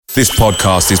This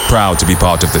podcast is proud to be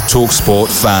part of the TalkSport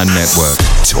Fan Network.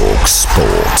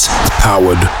 TalkSport.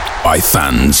 Powered by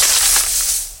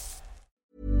fans.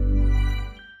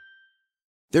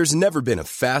 There's never been a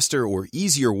faster or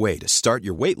easier way to start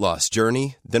your weight loss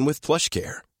journey than with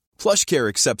PlushCare. PlushCare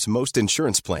accepts most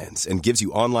insurance plans and gives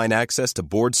you online access to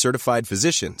board-certified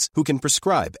physicians who can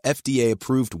prescribe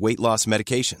FDA-approved weight loss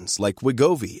medications like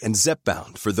Wegovy and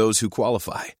Zepbound for those who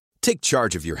qualify. Take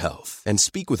charge of your health and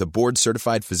speak with a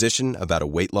board-certified physician about a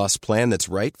weight loss plan that's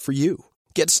right for you.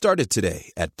 Get started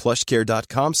today at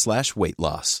plushcare.com/weight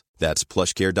loss. That's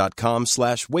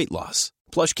plushcare.com/weight loss.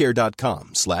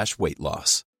 plushcare.com/weight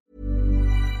loss.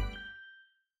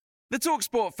 The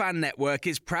TalkSport Fan Network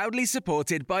is proudly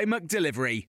supported by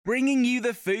McDelivery, bringing you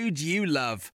the food you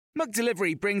love.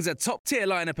 McDelivery brings a top-tier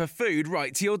lineup of food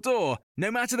right to your door.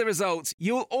 No matter the result,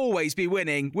 you'll always be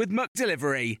winning with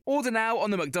McDelivery. Order now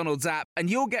on the McDonald's app and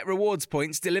you'll get rewards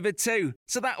points delivered too.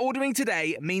 So that ordering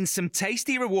today means some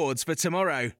tasty rewards for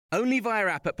tomorrow. Only via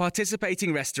app at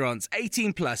participating restaurants.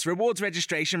 18 plus. Rewards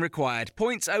registration required.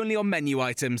 Points only on menu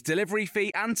items. Delivery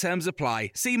fee and terms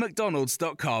apply. See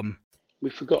mcdonalds.com.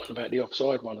 We've forgotten about the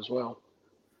offside one as well.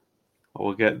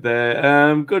 We'll get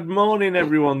there. Good morning,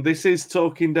 everyone. This is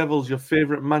Talking Devils, your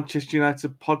favourite Manchester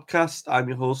United podcast. I'm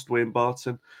your host, Wayne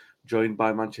Barton, joined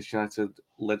by Manchester United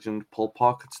legend Paul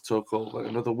Parker to talk over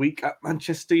another week at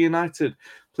Manchester United.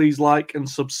 Please like and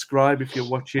subscribe if you're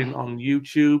watching on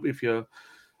YouTube. If you're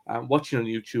watching on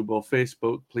YouTube or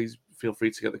Facebook, please feel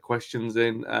free to get the questions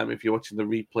in. If you're watching the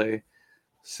replay,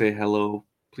 say hello.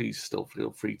 Please still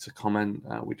feel free to comment.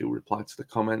 We do reply to the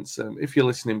comments. If you're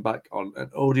listening back on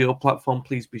an audio platform,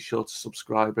 please be sure to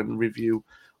subscribe and review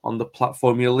on the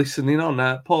platform you're listening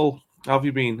on. Paul, how have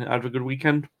you been? Had a good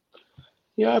weekend?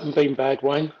 Yeah, I haven't been bad,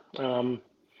 Wayne.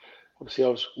 Obviously, I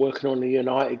was working on the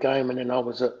United game and then I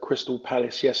was at Crystal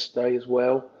Palace yesterday as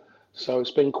well. So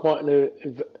it's been quite an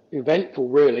eventful,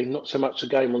 really. Not so much the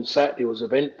game on Saturday was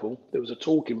eventful. There was a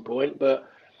talking point, but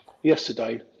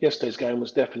yesterday's game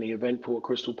was definitely eventful at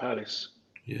Crystal Palace.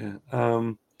 Yeah.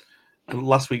 And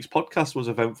last week's podcast was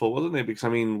eventful, wasn't it? Because, I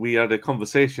mean, we had a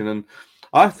conversation and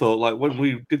I thought, like, when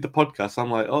we did the podcast,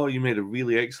 I'm like, oh, you made a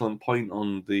really excellent point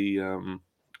on the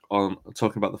on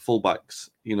talking about the fullbacks,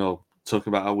 you know,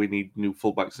 talking about how we need new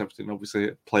fullbacks and everything,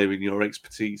 obviously player in your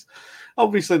expertise.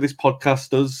 Obviously, this podcast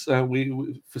does,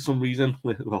 we for some reason,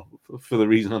 well, for the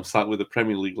reason I'm sat with a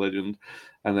Premier League legend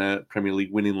and a Premier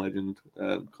League winning legend,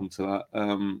 come to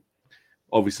that.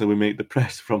 Obviously, we make the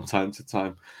press from time to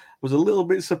time. I was a little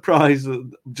bit surprised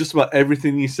that just about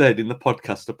everything you said in the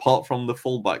podcast, apart from the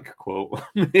fullback quote,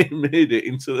 made it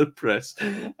into the press.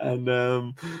 And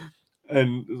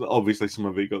obviously some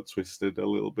of it got twisted a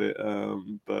little bit,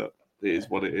 but it is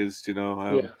what it is, you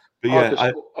know. But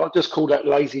yeah, I'll just call that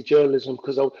lazy journalism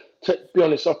because to be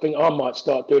honest, I think I might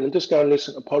start doing and just go and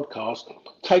listen to podcasts,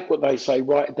 take what they say,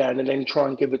 write it down, and then try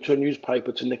and give it to a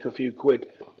newspaper to nick a few quid.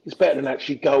 It's better than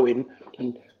actually going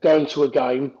to a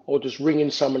game or just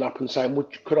ringing someone up and saying,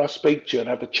 could I speak to you and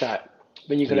have a chat?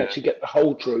 Then you can actually get the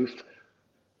whole truth,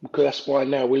 because that's why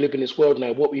now we live in this world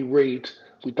now. What we read,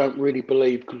 we don't really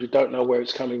believe because we don't know where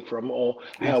it's coming from or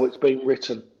how it's been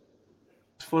written.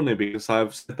 It's funny because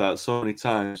I've said that so many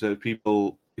times that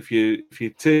people, if you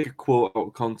take a quote out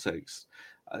of context,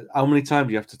 how many times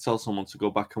do you have to tell someone to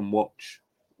go back and watch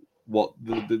what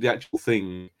the actual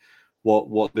thing,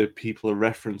 what the people are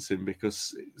referencing?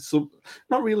 Because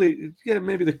not really,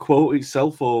 maybe the quote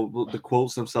itself or the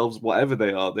quotes themselves, whatever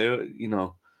they are,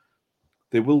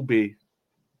 they will be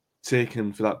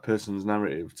taken for that person's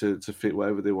narrative to fit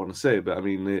whatever they want to say. But I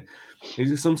mean,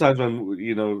 sometimes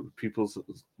when people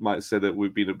might say that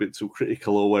we've been a bit too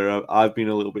critical, or where I've been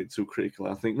a little bit too critical,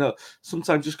 I think no.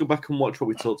 Sometimes just go back and watch what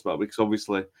we talked about, because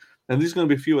obviously, and there's going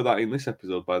to be a few of that in this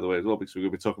episode, by the way, as well, because we're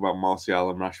going to be talking about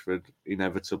Martial and Rashford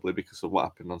inevitably because of what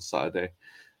happened on Saturday.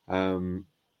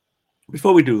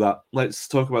 Before we do that, let's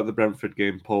talk about the Brentford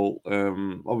game, Paul.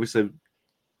 Obviously,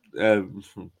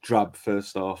 drab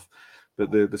first off. But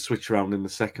the switch around in the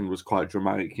second was quite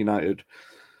dramatic. United,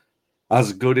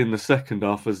 as good in the second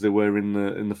half as they were in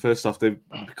the first half, they're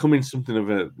becoming something of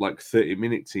a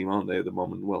 30-minute team, aren't they, at the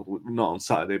moment? Well, not on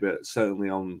Saturday, but certainly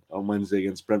on Wednesday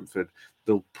against Brentford.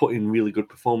 They'll put in really good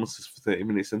performances for 30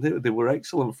 minutes, and they were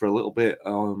excellent for a little bit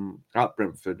at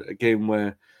Brentford. A game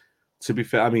where, to be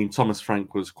fair, I mean, Thomas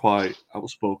Frank was quite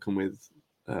outspoken with.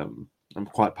 I'm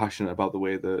quite passionate about the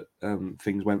way that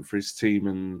things went for his team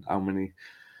and how many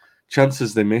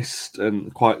chances they missed,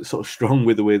 and quite sort of strong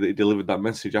with the way that he delivered that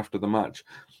message after the match.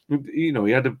 You know,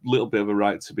 he had a little bit of a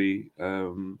right to be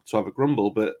to have a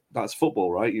grumble, but that's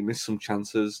football, right? You miss some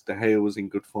chances. De Gea was in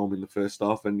good form in the first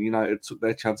half, and United took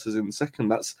their chances in the second.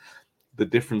 That's the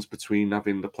difference between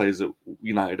having the players that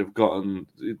United have got. And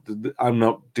I'm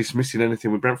not dismissing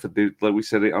anything with Brentford. Like we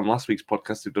said it on last week's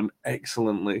podcast, they've done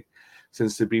excellently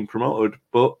since they've been promoted.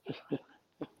 But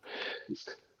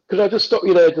could I just stop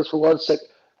you there just for 1 sec?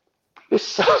 This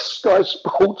Sky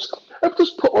Sports, I've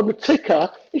just put on the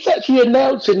ticker, it's actually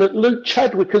announcing that Luke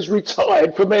Chadwick has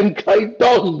retired from MK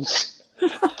Dons.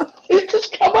 It's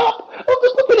just come up. I'm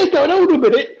just looking at it going, hold a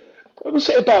minute. It was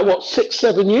about,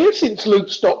 6-7 years since Luke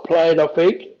stopped playing, I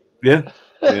think. Yeah.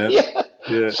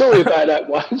 Sorry about that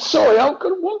one. Sorry, I'm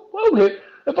going to,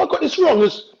 have I got this wrong?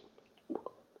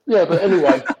 Yeah, but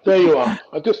anyway, there you are.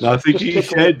 I think he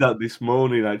shared that this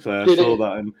morning, actually. I saw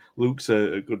that, and Luke's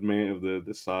a good mate of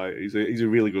the site. He's a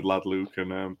really good lad, Luke,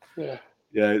 and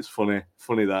yeah, it's funny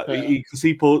that because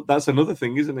that's another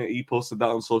thing, isn't it? He posted that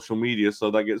on social media, so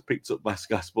that gets picked up by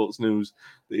Sky Sports News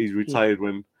that he's retired.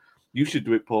 When you should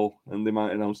do it, Paul, and they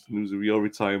might announce the news of your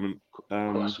retirement.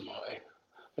 There's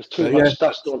too much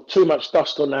dust on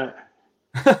that.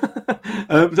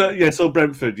 So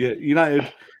Brentford,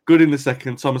 United. Good in the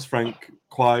second. Thomas Frank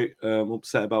quite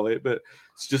upset about it, but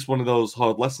it's just one of those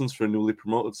hard lessons for a newly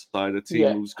promoted side, a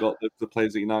team who's got the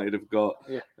players that United have got.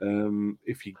 Yeah.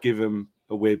 If you give them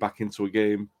a way back into a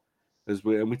game, and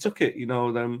we took it,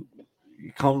 then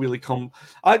you can't really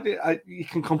you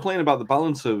can complain about the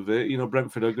balance of it.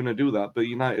 Brentford are going to do that, but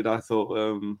United, I thought,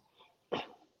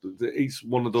 it's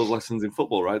one of those lessons in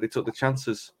football, right? They took the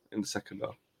chances in the second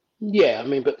half. Yeah,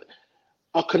 but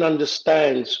I can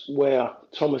understand where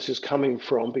Thomas is coming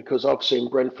from, because I've seen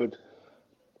Brentford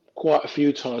quite a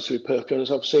few times, to be perfectly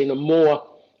honest. I've seen them more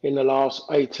in the last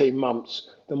 18 months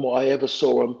than what I ever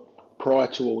saw them prior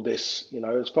to all this.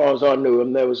 As far as I knew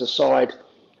them, there was a side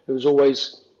who was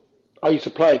always... I used to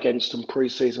play against them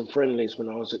pre-season friendlies when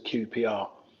I was at QPR.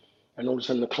 And all of a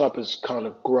sudden the club has kind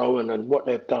of grown, and what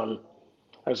they've done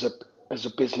as a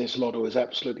business model is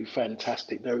absolutely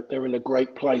fantastic. They're in a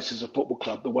great place as a football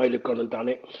club, the way they've gone and done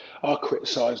it. I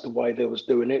criticised the way they was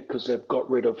doing it because they've got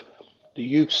rid of the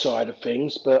youth side of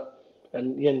things, but at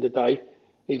the end of the day,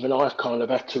 even I've kind of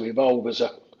had to evolve as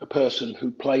a person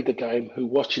who played the game, who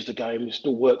watches the game, who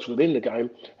still works within the game,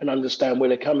 and understand where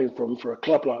they're coming from. For a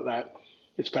club like that,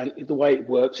 the way it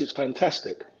works, it's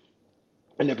fantastic.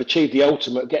 And they've achieved the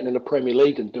ultimate, getting in the Premier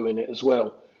League and doing it as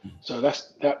well. So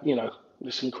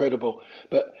it's incredible.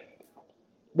 But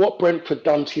what Brentford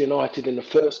done to United in the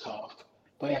first half,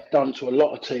 they have done to a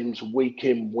lot of teams week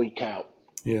in, week out.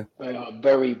 Yeah. They are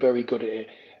very, very good at it.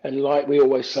 And like we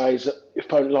always say, is that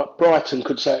if only, like Brighton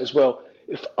could say it as well,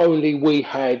 if only we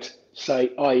had,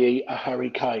 say, i.e. a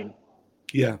Harry Kane.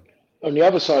 Yeah. On the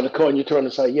other side of the coin, you're trying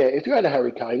to say, if you had a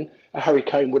Harry Kane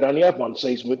would only have one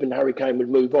season with, and Harry Kane would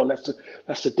move on.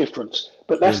 That's the difference.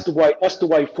 But that's the way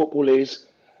football is.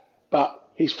 But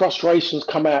his frustrations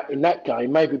come out in that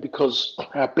game, maybe because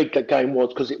how big that game was,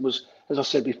 because it was, as I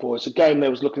said before, it's a game they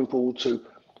was looking forward to.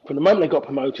 From the moment they got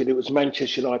promoted, it was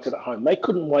Manchester United at home. They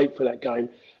couldn't wait for that game.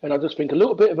 And I just think a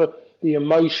little bit of the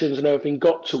emotions and everything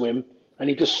got to him. And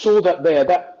he just saw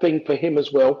that thing for him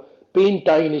as well. Being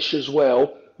Danish as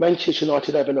well, Manchester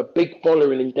United having a big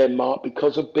following in Denmark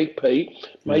because of Big Pete,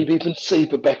 maybe even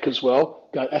Sieberbeck as well.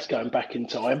 That's going back in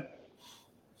time.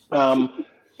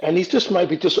 And he's just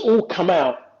maybe just all come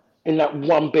out in that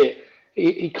one bit.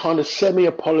 He kind of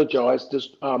semi-apologised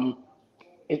just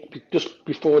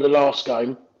before the last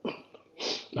game.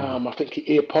 I think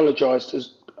he apologised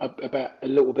about a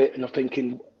little bit, and I think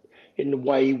in the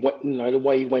way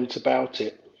he went about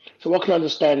it. So I can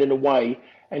understand in a way,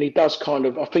 and he does kind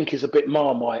of, I think he's a bit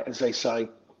Marmite, as they say,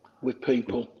 with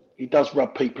people. He does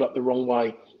rub people up the wrong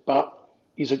way, but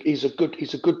he's a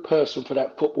good person for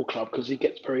that football club because he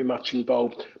gets very much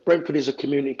involved. Brentford is a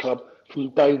community club from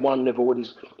day one. They're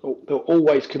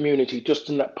always community, just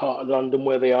in that part of London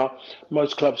where they are.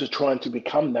 Most clubs are trying to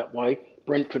become that way.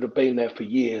 Brentford have been there for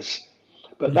years,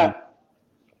 but that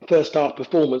first half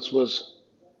performance was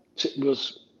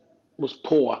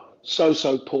poor,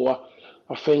 so poor.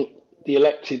 I think the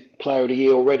elected player of the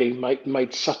year already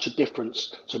made such a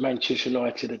difference to Manchester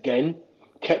United again,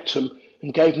 kept them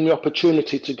and gave them the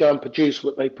opportunity to go and produce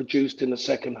what they produced in the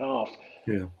second half.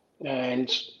 Yeah.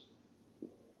 And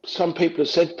some people have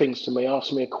said things to me,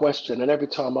 asked me a question, and every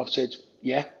time I've said,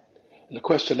 yeah. And the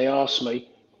question they asked me,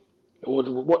 or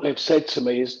what they've said to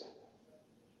me is,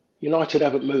 United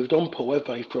haven't moved on, Paul, have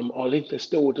they, from Ollie? They're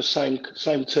still with the same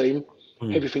team.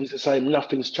 Everything's the same,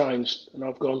 nothing's changed. And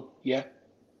I've gone, yeah.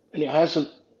 And it hasn't.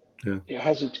 Yeah. It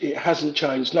hasn't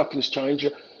changed. Nothing's changed.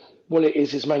 What it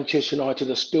is Manchester United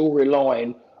are still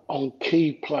relying on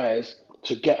key players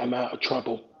to get them out of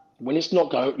trouble. When it's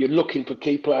not going, you're looking for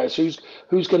key players. Who's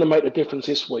going to make the difference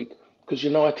this week? Because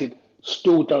United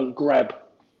still don't grab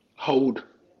hold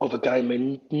of a game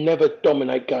and never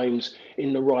dominate games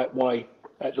in the right way.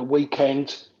 At the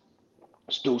weekend,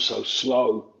 still so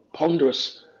slow,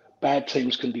 ponderous. Bad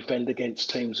teams can defend against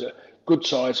teams that good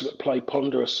sides that play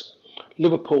ponderous.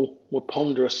 Liverpool were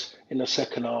ponderous in the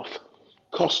second half.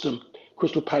 Cost them.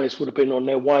 Crystal Palace would have been on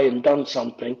their way and done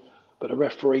something, but the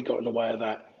referee got in the way of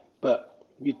that. But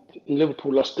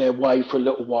Liverpool lost their way for a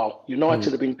little while.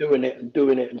 United have been doing it and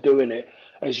doing it and doing it.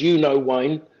 As you know,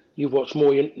 Wayne, you've watched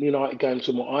more United games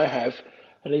than what I have,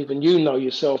 and even you know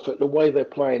yourself that the way they're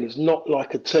playing is not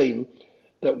like a team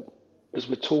that, as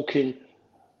we're talking,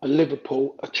 a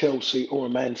Liverpool, a Chelsea, or a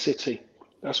Man City.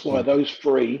 That's why those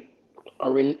three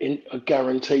are in a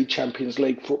guaranteed Champions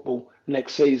League football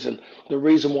next season. The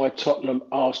reason why Tottenham,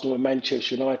 Arsenal, and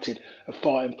Manchester United are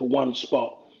fighting for one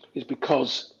spot is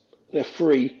because they're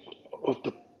three of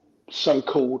the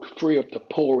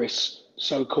poorest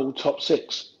so-called top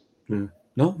six. Yeah.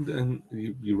 No, and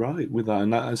you're right with that.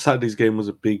 And Saturday's game was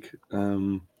a big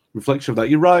reflection of that.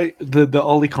 You're right. The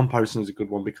Ollie comparison is a good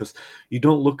one because you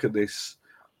don't look at this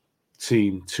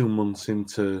team 2 months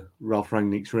into Ralph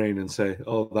Rangnick's reign and say,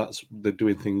 "Oh, they're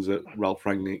doing things that Ralph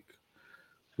Rangnick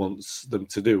wants them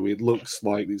to do." It looks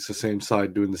like it's the same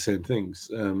side doing the same things.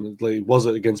 Was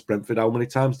it against Brentford? How many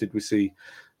times did we see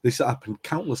this happen?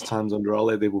 Countless times under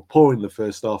Ole. They were poor in the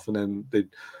first half, and then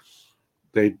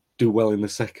they do well in the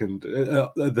second.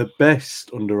 The best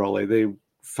under Ole, they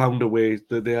found a way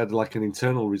that they had like an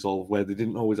internal resolve where they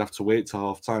didn't always have to wait till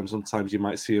half time. Sometimes you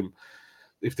might see them,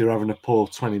 if they're having a poor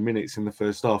 20 minutes in the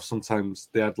first half, sometimes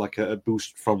they had like a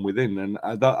boost from within. And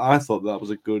I thought that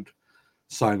was a good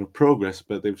sign of progress,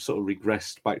 but they've sort of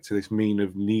regressed back to this mean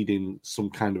of needing some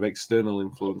kind of external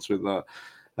influence with that.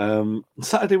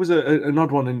 Saturday was an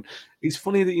odd one, and it's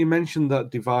funny that you mentioned that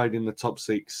divide in the top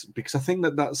six because I think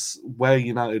that's where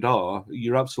United are.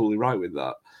 You're absolutely right with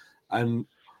that, and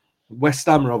West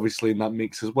Ham are obviously in that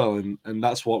mix as well, and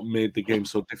that's what made the game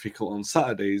so difficult on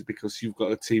Saturdays because you've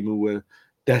got a team who were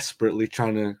desperately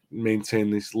trying to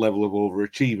maintain this level of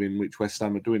overachieving, which West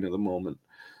Ham are doing at the moment.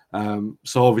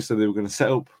 So obviously they were going to set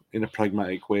up in a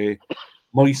pragmatic way.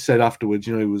 Moyes said afterwards,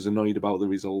 he was annoyed about the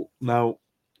result. Now,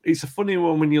 it's a funny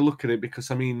one when you look at it because,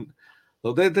 I mean,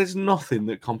 look, there's nothing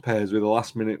that compares with a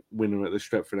last-minute winner at the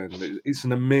Stretford end. It's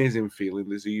an amazing feeling.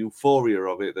 There's a euphoria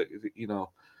of it that,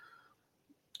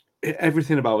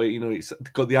 everything about it, it's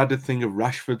got the added thing of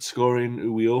Rashford scoring,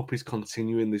 who we hope is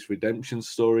continuing this redemption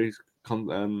story coming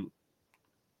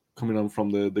on from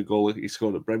the goal he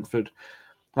scored at Brentford.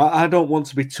 I don't want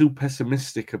to be too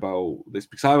pessimistic about this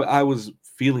because I was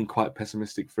feeling quite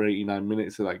pessimistic for 89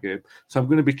 minutes of that game. So I'm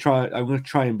going to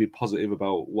try and be positive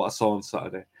about what I saw on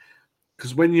Saturday.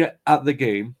 Because when you're at the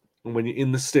game and when you're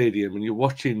in the stadium and you're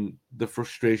watching the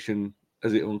frustration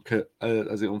as it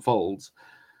unfolds,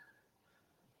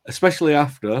 especially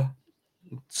after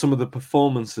some of the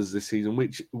performances this season,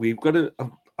 which we've got to,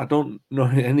 I don't know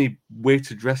any way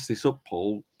to dress this up,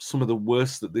 Paul, some of the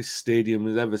worst that this stadium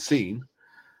has ever seen.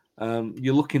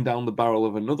 You're looking down the barrel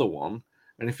of another one,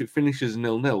 and if it finishes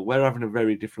 0-0, we're having a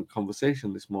very different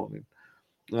conversation this morning.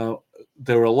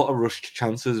 There were a lot of rushed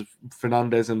chances.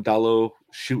 Fernandes and Dalot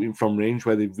shooting from range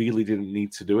where they really didn't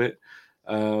need to do it.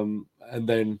 And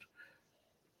then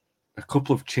a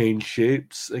couple of change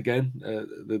shapes again.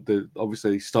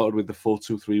 Obviously, he started with the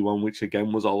 4-2-3-1, which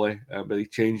again was Ole, but he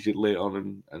changed it late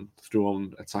on and threw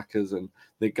on attackers. And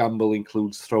the gamble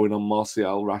includes throwing on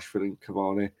Martial, Rashford, and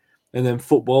Cavani. And then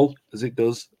football, as it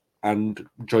does, and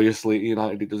joyously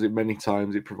United, it does it many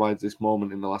times. It provides this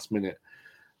moment in the last minute.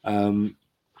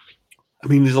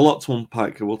 There's a lot to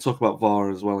unpack. We'll talk about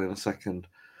VAR as well in a second.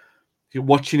 You're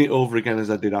watching it over again as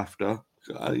I did after,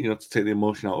 to take the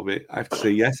emotion out of it. I have to say,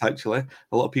 yes, actually.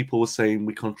 A lot of people were saying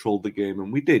we controlled the game,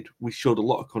 and we did. We showed a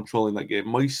lot of control in that game.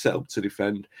 Moyes set up to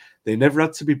defend. They never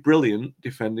had to be brilliant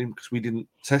defending because we didn't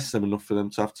test them enough for them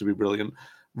to have to be brilliant.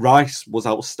 Rice was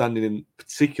outstanding,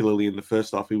 particularly in the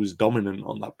first half. He was dominant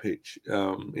on that pitch. There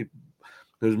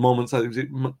was moments like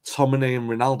McTominay and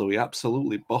Ronaldo. He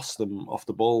absolutely bossed them off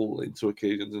the ball into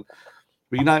occasions.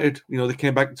 But United, they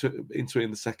came back into it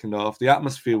in the second half. The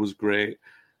atmosphere was great,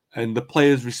 and the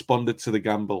players responded to the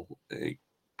gamble. It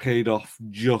paid off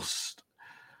just.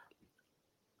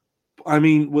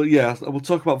 We'll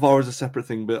talk about VAR as a separate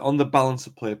thing, but on the balance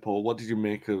of play, Paul, what did you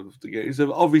make of the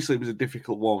game? Obviously, it was a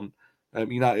difficult one.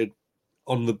 United,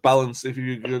 on the balance, if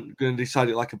you're going to decide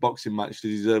it like a boxing match, they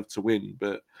deserve to win.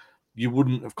 But you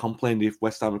wouldn't have complained if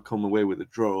West Ham had come away with a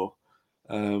draw.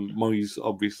 Moyes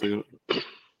obviously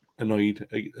annoyed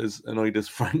as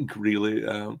Frank, really.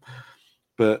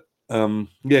 But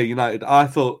United, I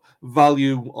thought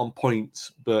value on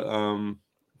points, but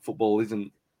football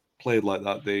isn't played like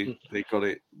that. They got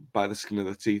it by the skin of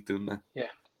their teeth, didn't they?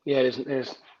 Yeah.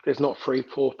 There's not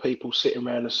 3-4 people sitting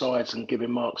around the sides and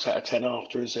giving marks out of 10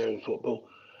 after, is there, in football?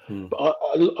 But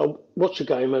I watch the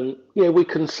game, and we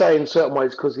can say in certain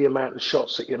ways because the amount of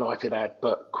shots that United had,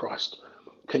 but Christ,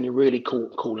 can you really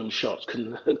call them shots?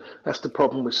 That's the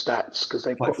problem with stats, because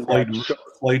they put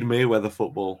Floyd Mayweather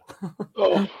football.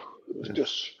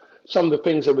 Just some of the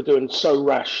things they were doing so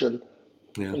rash, and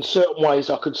in certain ways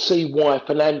I could see why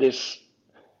Fernandes,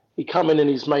 he come in and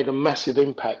he's made a massive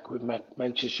impact with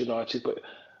Manchester United, but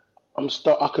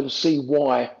I can see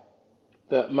why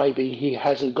that maybe he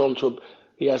hasn't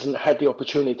had the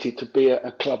opportunity to be at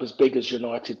a club as big as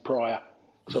United prior.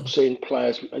 Because I've seen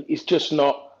players, he's just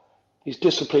not. His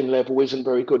discipline level isn't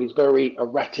very good. He's very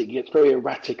erratic. He gets very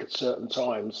erratic at certain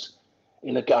times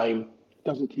in a game.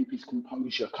 Doesn't keep his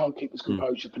composure. Can't keep his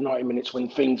composure for 90 minutes when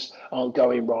things aren't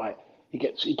going right. He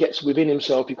gets within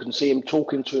himself. You can see him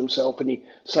talking to himself, and he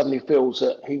suddenly feels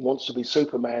that he wants to be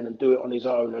Superman and do it on his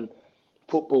own. And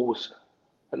football's,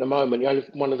 at the moment,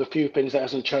 one of the few things that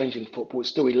hasn't changed in football. It's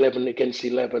still 11 against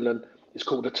 11, and it's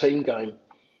called a team game.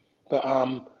 But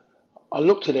I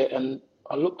looked at it, and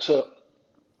I looked at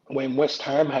when West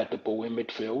Ham had the ball in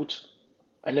midfield,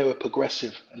 and they were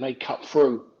progressive, and they cut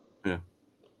through. Yeah.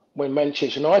 When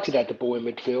Manchester United had the ball in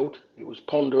midfield, it was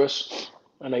ponderous,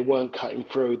 and they weren't cutting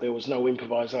through. There was no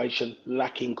improvisation,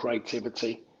 lacking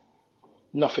creativity,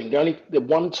 nothing. The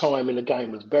one time in the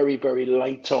game was very, very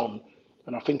late on,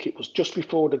 and I think it was just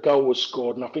before the goal was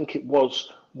scored, and I think it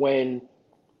was when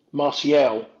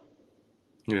Martial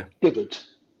dithered,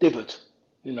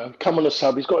 come on a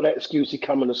sub. He's got that excuse, he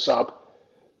come on a sub,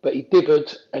 but he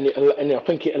dithered, and I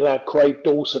think it allowed Craig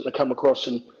Dawson to come across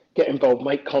and get involved,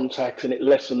 make contact, and it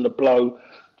lessened the blow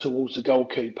towards the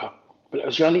goalkeeper. But it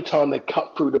was the only time they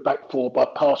cut through the back four by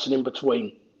passing in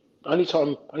between. Only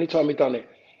time he done it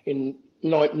in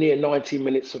near 90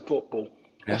 minutes of football.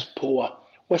 That's poor.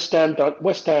 West Ham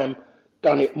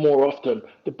done it more often.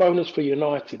 The bonus for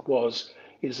United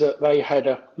is that they had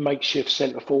a makeshift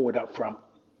centre forward up front.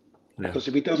 Because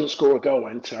if he doesn't score a goal,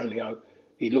 Antonio,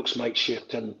 he looks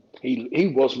makeshift, and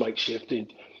he was makeshift.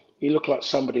 He looked like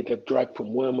somebody they'd dragged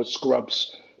from Wormwood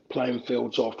Scrubs playing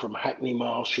fields or from Hackney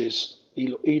Marshes.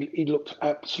 He looked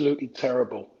absolutely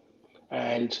terrible.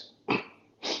 And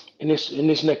in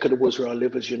this neck of the woods where I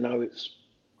live, as you know, it's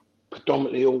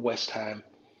predominantly all West Ham.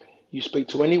 You speak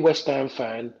to any West Ham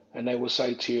fan, and they will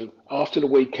say to you, after the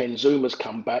weekend, Zuma's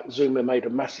come back. Zuma made a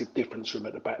massive difference for him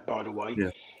at the back, by the way.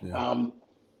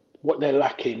 What they're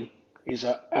lacking is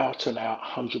an out-and-out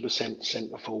 100%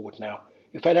 centre forward now.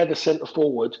 If they'd had a centre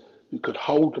forward who could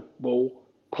hold the ball,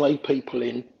 play people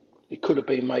in, it could have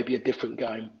been maybe a different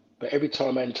game. But every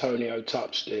time Antonio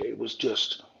touched it, it was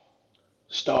just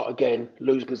start again,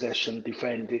 lose possession,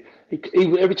 defend.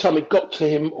 Every time it got to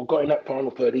him or got in that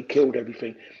final third, he killed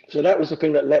everything. So that was the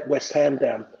thing that let West Ham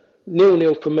down.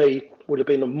 0-0 for me would have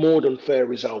been a more than fair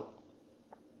result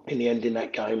in the end in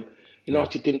that game.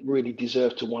 United didn't really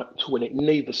deserve to win it.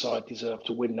 Neither side deserved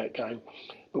to win that game.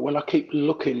 But when I keep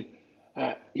looking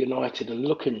at United and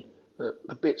looking at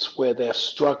the bits where they're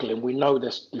struggling, we know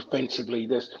this defensively.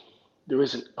 There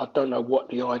isn't. I don't know what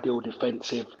the ideal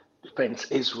defence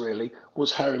is really.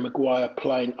 Was Harry Maguire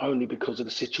playing only because of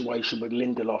the situation with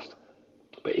Lindelof?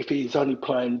 But if he's only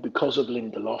playing because of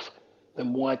Lindelof,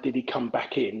 then why did he come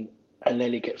back in and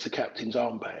then he gets the captain's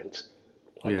armband?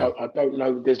 I don't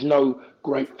know. There's no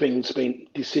great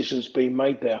decisions being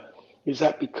made there. Is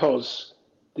that because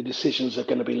the decisions are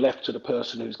going to be left to the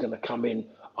person who's going to come in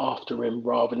after him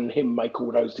rather than him make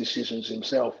all those decisions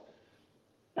himself?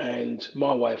 And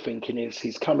my way of thinking is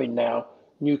he's coming now,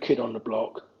 new kid on the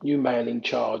block, new man in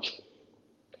charge.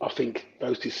 I think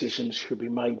those decisions should be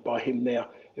made by him now.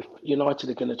 If United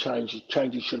are going to change,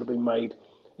 changes should have been made,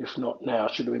 if not now,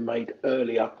 should have been made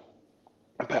earlier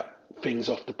about things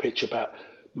off the pitch, about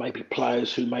maybe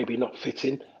players who maybe not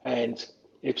fitting. And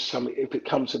if it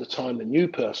comes to the time the new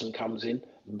person comes in,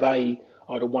 they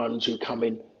are the ones who come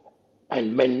in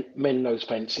and mend those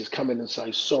fences, come in and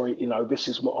say, sorry, this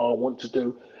is what I want to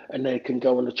do, and they can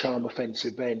go on the charm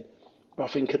offensive then. But I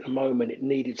think at the moment it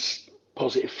needed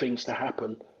positive things to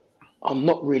happen. I'm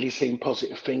not really seeing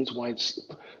positive things. Why it's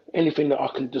anything that I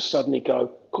can just suddenly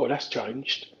go, God, that's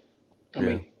changed. I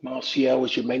mean, Martial,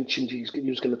 as you mentioned, he was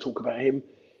going to talk about him.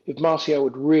 If Martial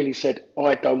had really said,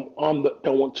 I don't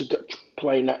want to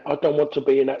play in that, I don't want to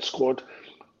be in that squad,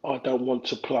 I don't want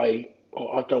to play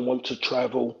or I don't want to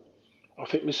travel. I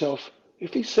think to myself,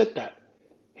 if he said that,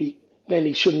 then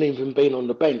he shouldn't even been on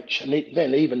the bench, and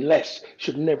then even less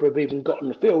should never have even got on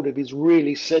the field if he's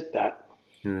really said that.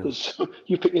 Yeah. Because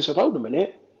you think to yourself, hold a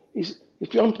minute, if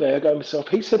I'm there, I go to myself,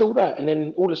 he said all that, and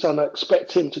then all of a sudden I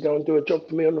expect him to go and do a job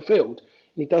for me on the field,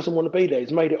 and he doesn't want to be there.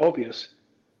 He's made it obvious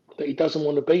that he doesn't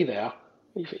want to be there.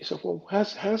 And you think to yourself, well,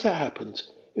 how's that happened?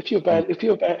 If you're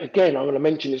again, I'm going to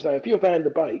mention his name. If you're Van der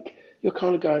Beek, you're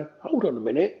kind of going, hold on a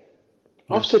minute.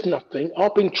 I've said nothing.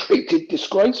 I've been treated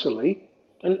disgracefully,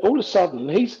 and all of a sudden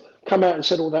he's come out and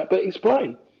said all that, but he's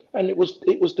playing. And it was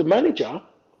the manager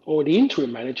or the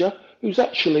interim manager who's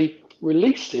actually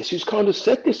released this, who's kind of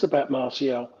said this about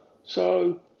Martial.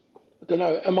 So I don't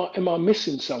know. Am I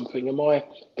missing something? Am I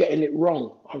getting it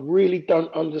wrong? I really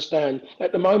don't understand.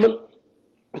 At the moment,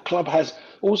 the club has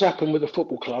all's happened with the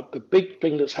football club. The big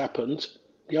thing that's happened,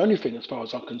 the only thing as far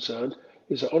as I'm concerned,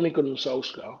 is that Ole Gunnar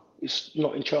Solskjaer is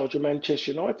not in charge of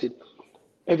Manchester United.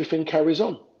 Everything carries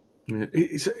on. Yeah,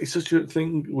 it's such a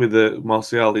thing with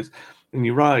Martial. And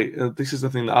you're right. This is the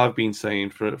thing that I've been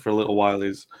saying for a little while.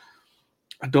 Is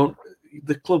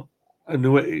the club.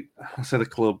 I said the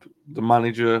club, the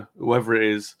manager, whoever it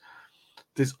is.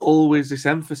 There's always this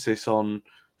emphasis on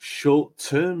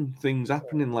short-term things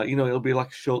happening. Like, it'll be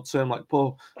like short-term. Like,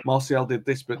 Paul Martial did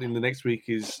this, but in the next week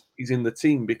he's in the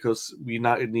team because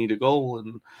United need a goal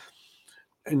and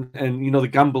the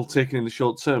gamble taken in the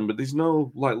short term, but there's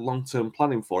no like long-term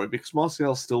planning for it because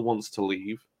Martial still wants to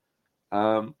leave.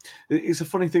 It's a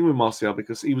funny thing with Martial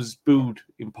because he was booed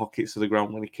in pockets of the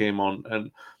ground when he came on,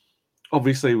 and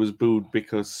obviously he was booed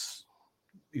because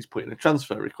he's put in a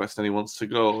transfer request and he wants to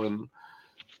go.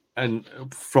 And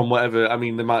from whatever, I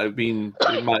mean, it might have been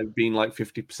like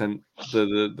 50%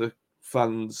 the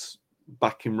fans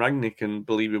backing Rangnick and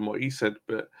believing what he said,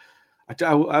 but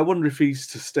I wonder if he's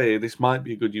to stay. This might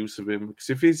be a good use of him because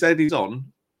if his head is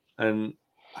on, and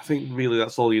I think really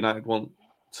that's all United want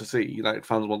to see. United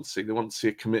fans want to see. They want to see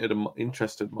a committed and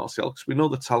interested Martial because we know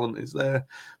the talent is there.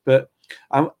 But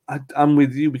I'm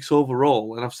with you because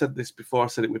overall, and I've said this before. I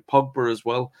said it with Pogba as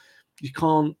well. You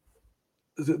can't.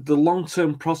 The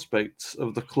long-term prospects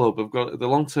of the club have got the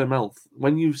long-term health.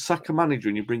 When you sack a manager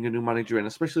and you bring a new manager in,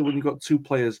 especially when you've got two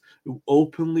players who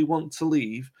openly want to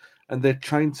leave. And they're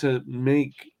trying to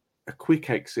make a quick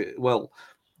exit. Well,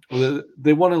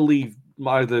 they want to leave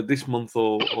either this month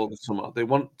or the summer. They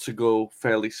want to go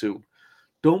fairly soon.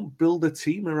 Don't build a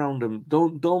team around them.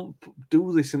 Don't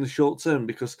do this in the short term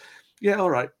because, yeah, all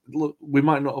right, look, we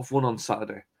might not have won on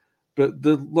Saturday, but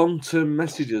the long-term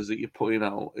messages that you're putting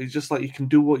out is just like you can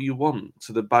do what you want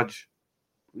to the badge.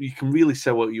 You can really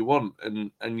say what you want,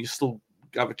 and you still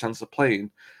have a chance of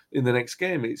playing in the next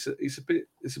game. It's a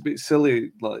bit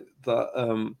silly like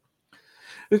that.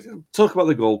 Talk about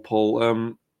the goal,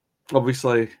 Paul.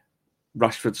 Obviously,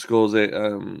 Rashford scores it.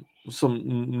 Some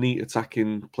neat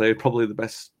attacking play, probably the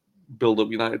best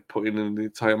build-up United put in the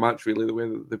entire match. Really, the way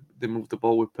that they move the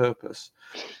ball with purpose,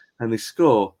 and they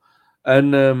score.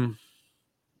 And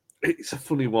it's a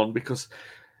funny one because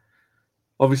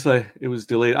obviously it was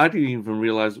delayed. I didn't even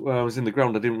realise when I was in the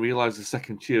ground. I didn't realise the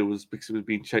second cheer was because it was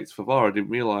being checked for VAR. I didn't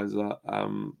realise that,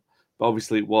 but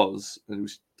obviously it was, and it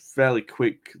was fairly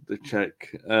quick. The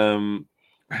check.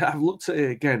 I've looked at it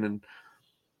again, and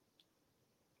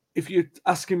if you're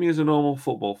asking me as a normal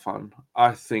football fan,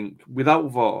 I think without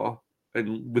VAR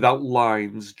and without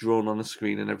lines drawn on the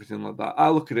screen and everything like that, I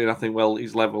look at it and I think, well,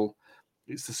 he's level.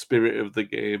 It's the spirit of the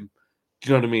game. Do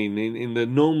you know what I mean? In the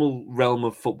normal realm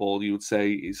of football, you would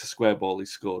say it's a square ball he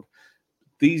scored.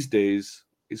 These days,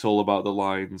 it's all about the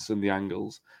lines and the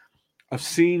angles. I've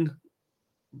seen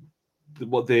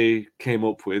what they came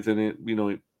up with, and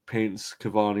it paints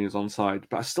Cavani as onside,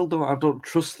 but I don't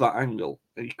trust that angle.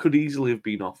 It could easily have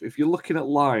been off. If you're looking at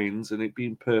lines and it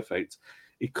being perfect,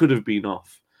 it could have been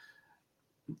off.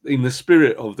 In the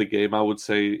spirit of the game, I would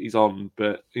say he's on,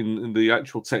 but in the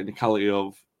actual technicality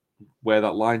of where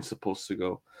that line's supposed to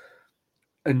go,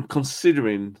 and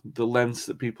considering the lengths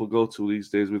that people go to these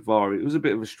days with VAR, it was a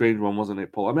bit of a strange one, wasn't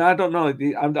it, Paul? I mean, I don't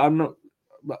know.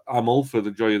 I'm all for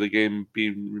the joy of the game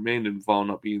remained and VAR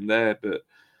not being there, but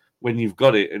when you've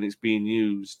got it and it's being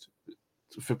used,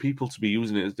 for people to be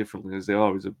using it as differently as they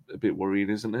are is a bit worrying,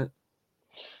 isn't it?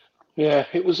 Yeah,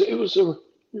 it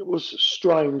was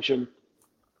strange, and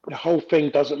the whole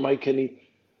thing didn't make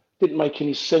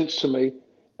any sense to me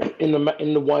in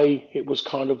the way it was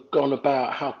kind of gone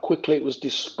about, how quickly it was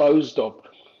disposed of.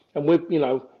 And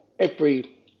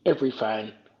every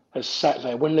fan has sat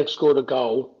there when they've scored a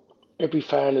goal. Every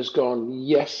fan has gone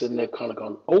yes, and they've kind of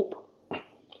gone, oh,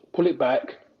 pull it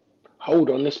back, hold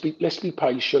on, let's be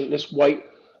patient, let's wait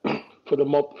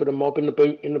for the mob in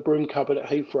the broom cupboard at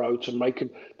Heathrow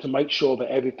to make sure that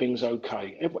everything's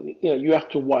okay. Everyone, you have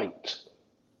to wait.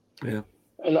 Yeah.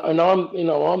 And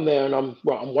I'm there and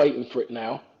I'm waiting for it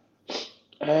now.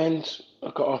 And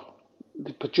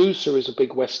the producer is a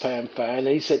big West Ham fan, and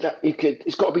he said that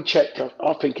it's got to be checked.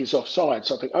 I think it's offside.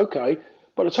 So I think, okay.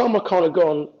 By the time I kind of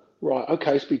gone, right,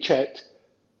 okay, it's be checked.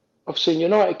 I've seen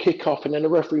United kick off and then the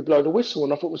referee blow the whistle,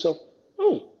 and I thought to myself,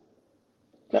 oh,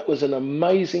 that was an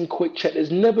amazing quick check.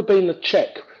 There's never been a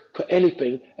check for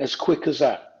anything as quick as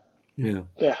that. Yeah.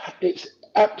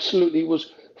 It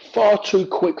was far too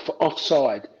quick for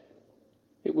offside.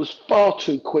 It was far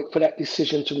too quick for that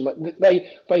decision to make.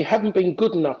 They haven't been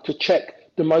good enough to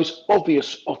check the most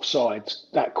obvious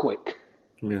offsides that quick.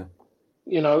 Yeah.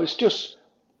 It's just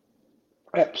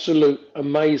absolute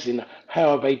amazing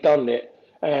how they done it.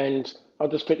 And I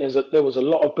just think there was a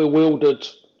lot of bewildered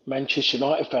Manchester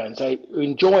United fans. They were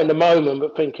enjoying the moment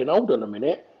but thinking, hold on a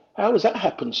minute, how has that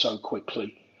happened so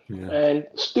quickly? Yeah. And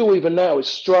still even now it's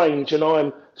strange, and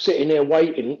I'm sitting there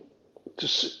waiting to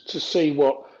see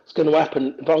what's going to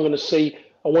happen. If I'm going to see,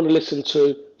 I want to listen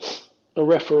to the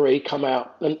referee come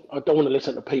out, and I don't want to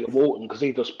listen to Peter Wharton because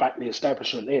he just backed the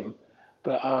establishment in.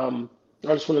 But I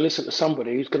just want to listen to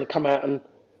somebody who's going to come out and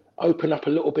open up a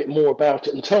little bit more about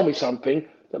it and tell me something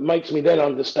that makes me then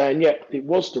understand, it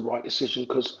was the right decision,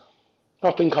 because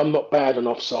I think I'm not bad on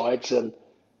offsides, and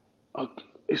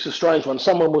it's a strange one.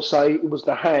 Someone will say it was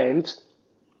the hand,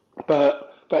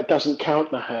 but that doesn't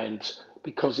count the hand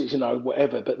because it's,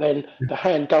 whatever. But then the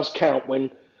hand does count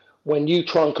when you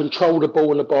try and control the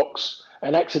ball in the box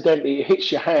and accidentally it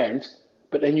hits your hand,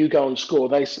 but then you go and score.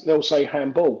 They'll say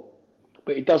handball,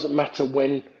 but it doesn't matter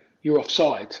when you're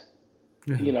offside.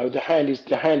 Mm-hmm.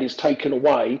 The hand is taken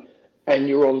away and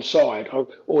you're onside,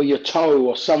 or your toe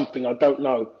or something. I don't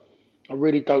know. I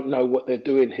really don't know what they're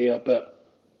doing here, but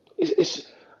it's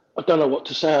I don't know what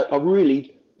to say. I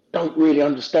really don't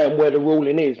understand where the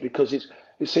ruling is, because it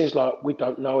seems like we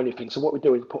don't know anything. So what we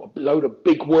do is put a load of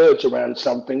big words around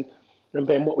something, and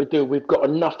then what we do, we've got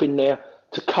enough in there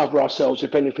to cover ourselves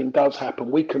if anything does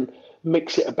happen. We can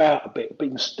mix it about a bit, we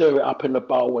can stir it up in the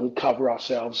bowl and cover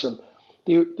ourselves. And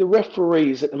the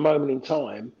referees at the moment in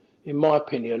time, in my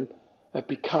opinion, have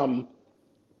become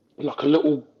like a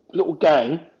little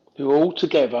gang who are all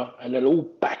together and they'll all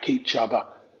back each other.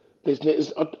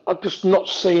 I've just not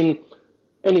seen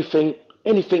anything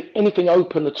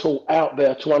open at all out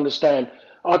there to understand.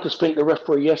 I just think the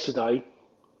referee yesterday,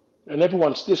 and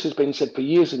this has been said for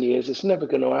years and years, it's never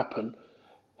going to happen.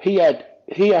 He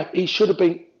should have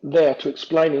been there to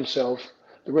explain himself.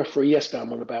 The referee yesterday,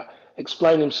 I'm on about,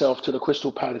 explain himself to the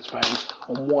Crystal Palace fans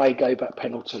on why he gave that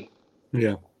penalty.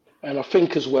 Yeah. And I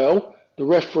think as well, the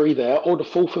referee there or the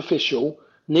fourth official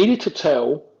needed to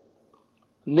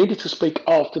speak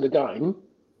after the game.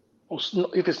 Or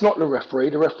if it's not the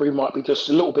referee might be just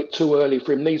a little bit too early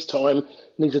for him. Needs time,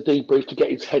 needs a debrief to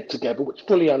get his head together, which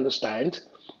fully understand.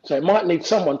 So it might need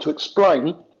someone to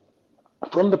explain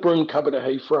from the broom cupboard at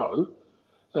Heathrow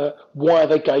why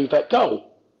they gave that goal.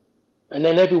 And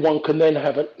then everyone can then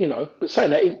have but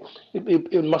saying that,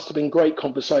 it must have been great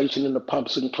conversation in the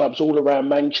pubs and clubs all around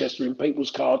Manchester in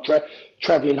people's cars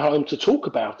travelling home to talk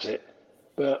about it.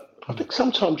 But I think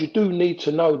sometimes you do need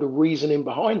to know the reasoning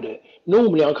behind it.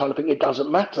 Normally I kind of think it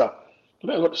doesn't matter.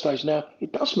 But I've got to the stage now,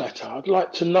 it does matter. I'd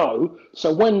like to know.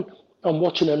 So when I'm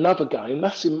watching another game,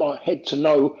 that's in my head to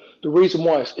know the reason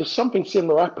why. If something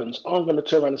similar happens, I'm going to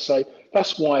turn around and say,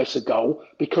 that's why it's a goal,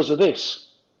 because of this.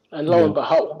 And lo and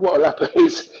behold, what will happen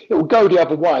is it will go the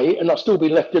other way, and I'll still be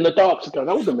left in the dark to go,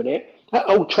 hold a minute, that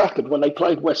Old Trafford when they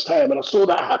played West Ham, and I saw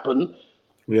that happen,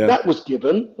 that was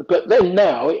given, but then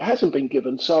now it hasn't been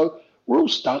given. So we're all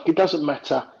stuck. It doesn't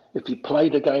matter if you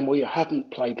played the game or you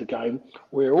haven't played the game.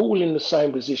 We're all in the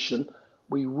same position.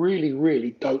 We really,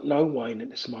 really don't know, Wayne,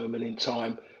 at this moment in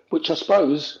time, which I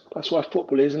suppose that's why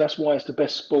football is, and that's why it's the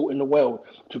best sport in the world,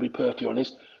 to be perfectly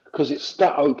honest. Because it's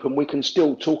that open, we can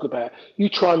still talk about it. You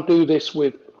try and do this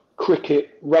with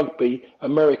cricket, rugby,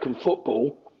 American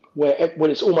football, where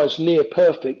when it's almost near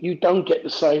perfect, you don't get the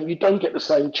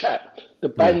same chat, the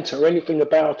banter, anything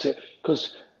about it,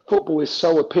 because football is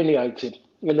so opinionated.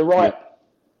 In the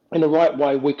right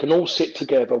way, we can all sit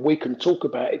together, we can talk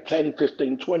about it, 10,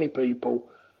 15, 20 people,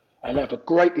 and have a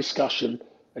great discussion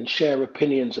and share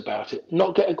opinions about it.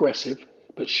 Not get aggressive,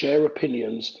 but share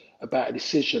opinions about a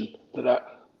decision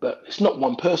But it's not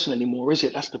one person anymore, is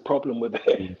it? That's the problem with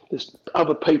it. There's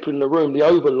other people in the room, the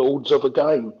overlords of a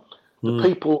game. The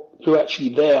people who are actually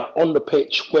there on the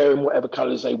pitch wearing whatever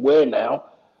colours they wear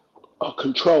now are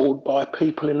controlled by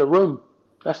people in the room.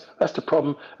 That's the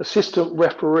problem. Assistant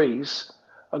referees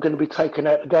are going to be taken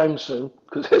out of the game soon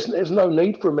because there's no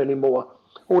need for them anymore.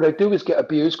 All they do is get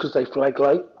abused because they flag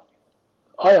late.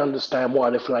 I understand why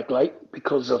they flag late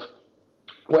because of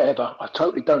whatever. I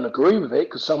totally don't agree with it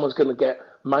because someone's going to get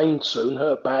maimed soon,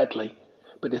 hurt badly.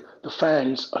 But the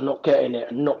fans are not getting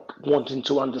it and not wanting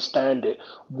to understand it,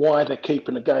 why they're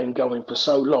keeping the game going for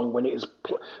so long when it is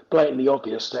blatantly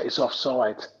obvious that it's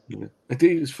offside. Yeah. I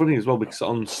think it's funny as well because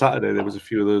on Saturday there was a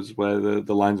few of those where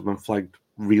the linesman flagged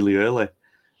really early.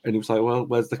 And it was like, well,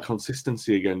 where's the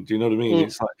consistency again? Do you know what I mean?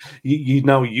 It's like you're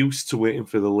now used to waiting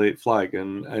for the late flag,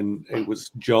 and it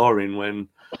was jarring when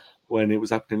it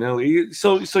was happening early.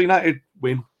 So United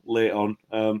win late on.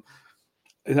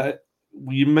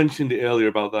 You mentioned it earlier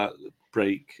about that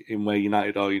break in where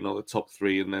United are, the top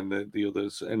three, and then the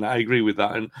others. And I agree with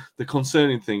that. And the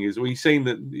concerning thing is, when you're saying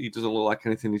that it doesn't look like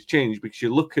anything has changed, because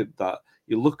you look at that,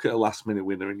 you look at a last minute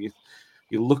winner, and you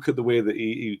look at the way that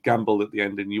he gambled at the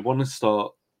end, and you want to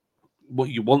start. What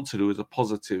you want to do as a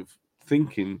positive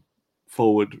thinking,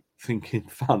 forward-thinking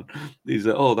fan is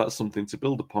that, that's something to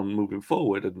build upon moving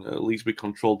forward, and at least we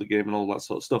controlled the game and all that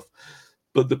sort of stuff.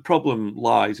 But the problem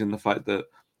lies in the fact that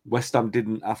West Ham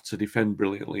didn't have to defend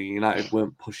brilliantly. United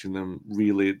weren't pushing them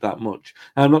really that much.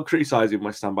 And I'm not criticising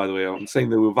West Ham, by the way. I'm saying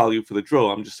they were value for the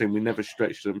draw. I'm just saying we never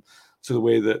stretched them to the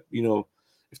way that,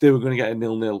 if they were going to get a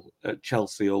 0-0 at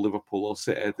Chelsea or Liverpool or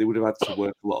City, they would have had to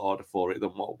work a lot harder for it than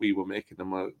what we were making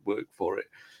them work for it.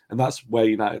 And that's where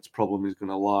United's problem is going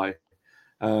to lie.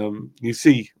 You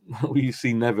see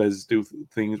Neves do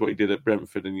things what he did at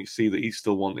Brentford, and you see that he's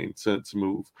still wanting to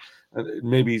move. And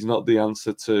maybe he's not the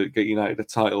answer to get United a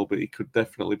title, but he could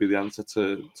definitely be the answer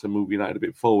to move United a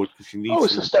bit forward, because you need.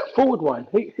 It's a step forward, Wayne.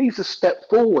 He's a step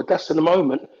forward. That's in the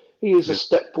moment. He is a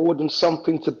step forward and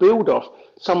something to build off.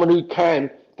 Someone who can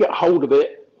get hold of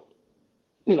it,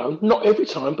 not every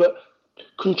time, but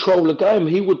control the game.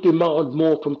 He would demand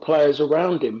more from players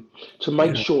around him to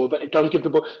make sure that they don't give the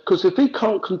ball. Because if he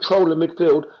can't control the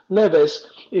midfield, Neves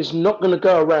is not going to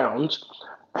go around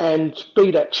and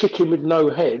be that chicken with no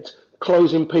head,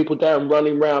 closing people down,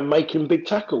 running around, making big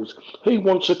tackles. He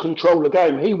wants to control the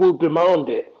game. He will demand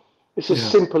it. It's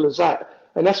as simple as that.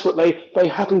 And that's what they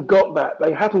haven't got that.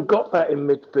 They haven't got that in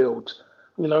midfield.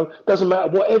 Doesn't matter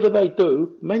whatever they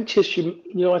do. Manchester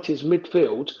United's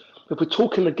midfield, if we're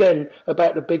talking again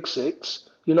about the big six,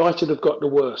 United have got the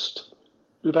worst,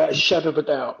 without a shadow of a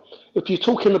doubt. If you're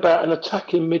talking about an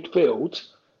attacking midfield,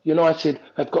 United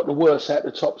have got the worst out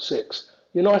of the top six.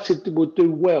 United would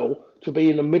do well to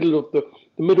be in the middle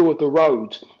of the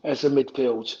road as a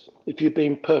midfield, if you're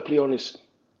being perfectly honest.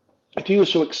 If you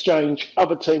also exchange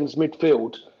other teams'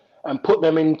 midfield and put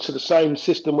them into the same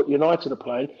system what United are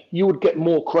playing, you would get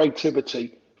more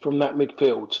creativity from that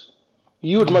midfield.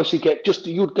 You would mostly get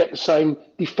the same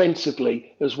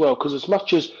defensively as well, because as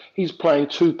much as he's playing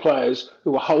two players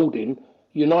who are holding,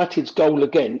 United's goal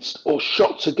against or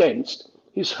shots against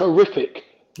is horrific.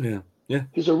 Yeah.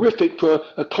 He's horrific for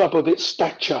a club of its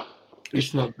stature.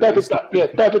 It's not. David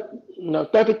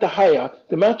De Gea,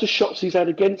 the amount of shots he's had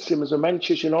against him as a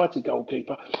Manchester United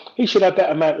goalkeeper, he should have that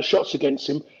amount of shots against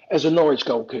him as a Norwich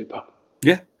goalkeeper.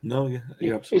 Yeah, no, yeah,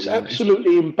 absolutely. It's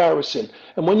absolutely embarrassing.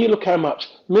 And when you look how much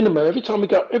minimum every time they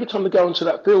go into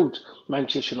that field,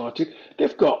 Manchester United,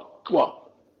 they've got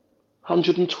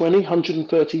 120,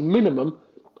 130 minimum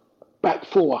back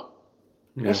four.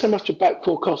 Yeah. That's how much a back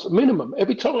four costs minimum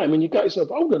every time. And you go to yourself,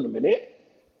 hold on a minute,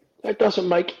 that doesn't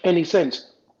make any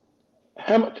sense.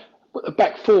 How much a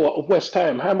back four of West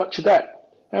Ham? How much is that?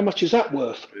 How much is that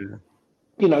worth?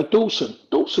 Yeah.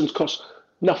 Dawson's cost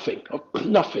nothing.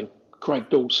 Craig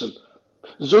Dawson.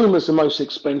 Zuma's the most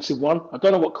expensive one. I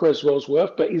don't know what Creswell's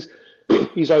worth, but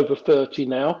he's over 30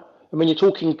 now. And when you're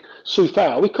talking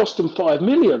Soufal, it cost them $5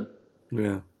 million.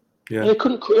 Yeah. And they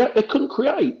couldn't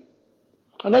create.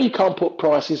 I know you can't put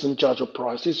prices and judge of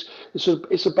prices.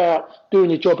 It's about doing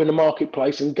your job in the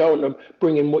marketplace and going and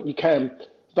bringing what you can,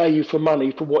 value for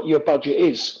money for what your budget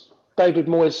is. David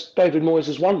Moyes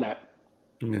has won that.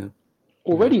 Yeah.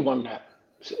 Already won that.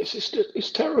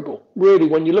 It's terrible, really,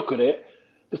 when you look at it.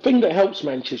 The thing that helps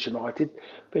Manchester United,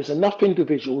 there's enough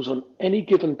individuals on any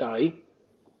given day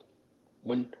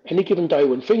when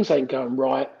things ain't going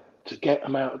right to get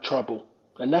them out of trouble.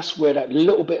 And that's where that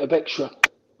little bit of extra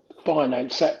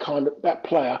finance, that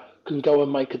player can go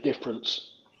and make a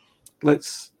difference.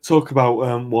 Let's talk about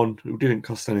one who didn't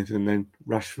cost anything then,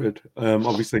 Rashford.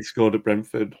 Obviously scored at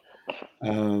Brentford.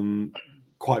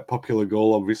 Quite popular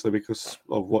goal, obviously, because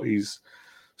of what he's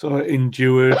sort of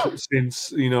endured since,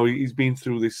 he's been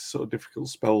through this sort of difficult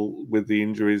spell with the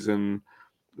injuries, and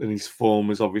his form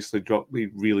has obviously dropped. He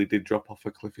really did drop off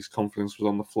a cliff. His confidence was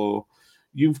on the floor.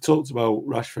 You've talked about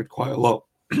Rashford quite a lot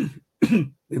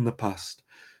in the past.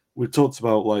 We've talked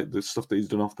about like the stuff that he's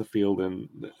done off the field, and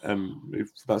if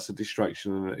that's a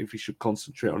distraction, and if he should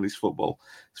concentrate on his football.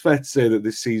 It's fair to say that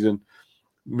this season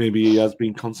maybe he has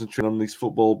been concentrating on his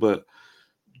football, but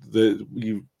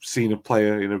you've seen a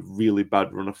player in a really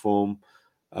bad run of form.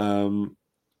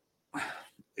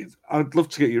 I'd love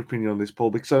to get your opinion on this, Paul,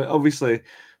 because obviously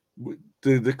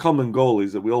the common goal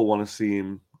is that we all want to see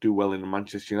him do well in a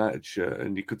Manchester United shirt,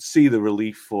 and you could see the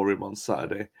relief for him on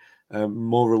Saturday.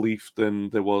 More relief than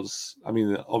there was. I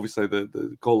mean, obviously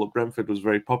the goal at Brentford was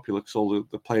very popular because all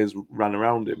the players ran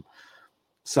around him.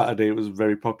 Saturday it was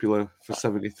very popular for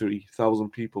 73,000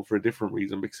 people for a different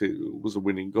reason, because it was a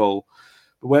winning goal.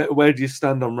 But where do you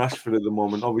stand on Rashford at the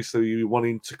moment? Obviously, you want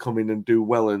him to come in and do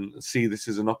well and see this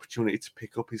as an opportunity to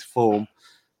pick up his form.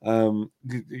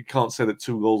 You can't say that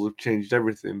 2 goals have changed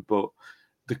everything, but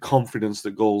the confidence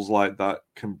that goals like that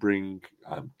can bring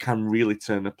can really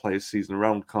turn a player's season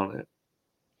around, can't it?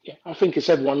 Yeah, I think it's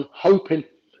everyone hoping.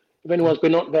 If anyone's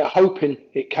been out there hoping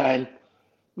it can,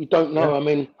 we don't know. Yeah. I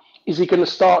mean, is he going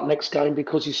to start next game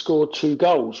because he scored 2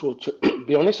 goals? Well, to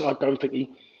be honest, I don't think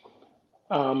he.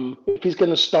 If he's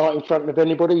going to start in front of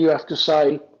anybody, you have to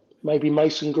say maybe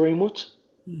Mason Greenwood.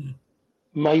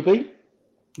 Maybe.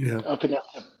 Yeah. I think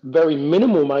that's a very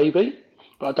minimal maybe,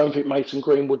 but I don't think Mason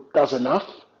Greenwood does enough.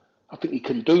 I think he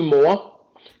can do more,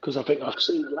 because I think I've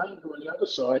seen Elanga on the other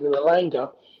side, and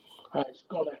Elanga has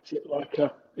gone at it like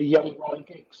a young Ryan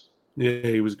Giggs. Yeah,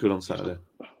 he was good on Saturday.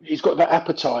 He's got that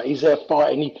appetite. He's there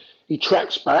fighting. He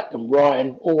tracks back, and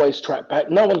Ryan always tracked back.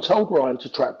 No one told Ryan to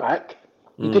track back.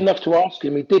 You didn't have to ask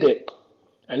him. He did it.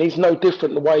 And he's no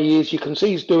different the way he is. You can see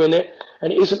he's doing it,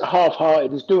 and it isn't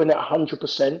half-hearted. He's doing it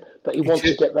 100%, that he wants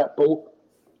to get that ball.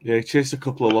 Yeah, he chased a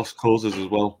couple of lost causes as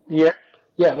well. Yeah,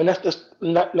 and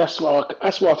that's why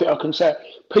I think I can say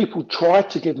people try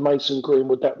to give Mason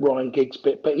Greenwood that Ryan Giggs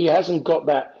bit, but he hasn't got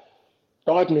that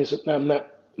dynamism.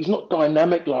 That he's not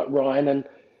dynamic like Ryan, and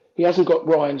he hasn't got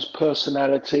Ryan's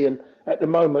personality. And at the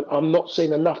moment, I'm not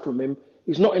seeing enough from him.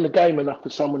 He's not in the game enough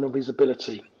for someone of his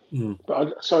ability.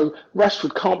 So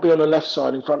Rashford can't be on the left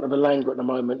side in front of Elanga at the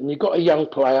moment. And you've got a young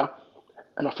player,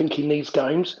 and I think he needs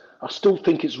games. I still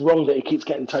think it's wrong that he keeps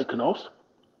getting taken off.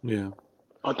 Yeah,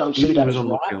 I don't see that. He was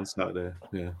unlucky on Saturday.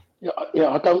 Yeah.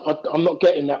 I'm not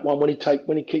getting that one when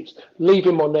he keeps leave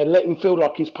him on there, let him feel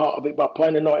like he's part of it by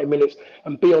playing the 90 minutes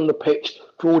and be on the pitch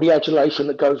for all the adulation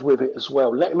that goes with it as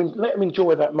well. Let him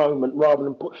enjoy that moment rather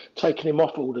than taking him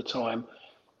off all the time.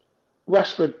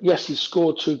 Rashford, yes, he's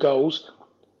scored 2 goals.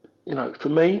 For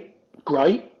me,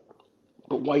 great,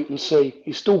 but wait and see.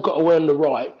 He's still got to earn the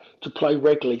right to play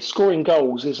regularly. Scoring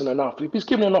goals isn't enough. If he's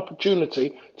given an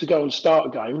opportunity to go and start a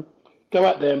game, go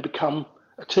out there and become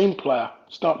a team player.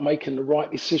 Start making the right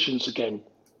decisions again.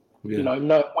 Yeah.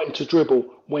 Know when to dribble,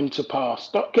 when to pass.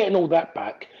 Start getting all that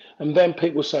back. And then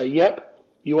people say, yep,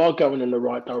 you are going in the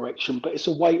right direction, but it's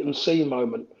a wait and see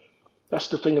moment. That's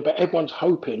the thing about everyone's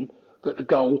hoping that the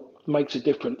goal makes a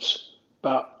difference.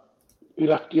 But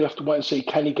you'll have to wait and see,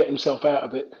 can he get himself out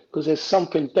of it? Because there's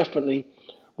something definitely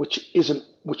which isn't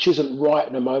right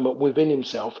at the moment within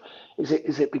himself. Is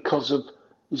it because of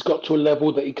he's got to a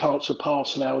level that he can't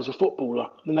surpass now as a footballer?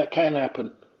 And that can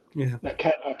happen. Yeah. That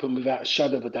can happen without a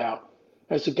shadow of a doubt.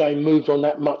 Has the game moved on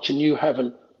that much and you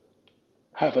haven't,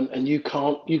 and you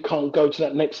can't go to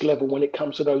that next level when it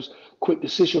comes to those quick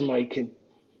decision making.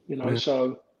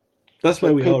 So that's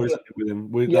where we are with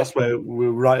him. That's where we're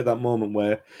right at that moment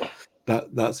where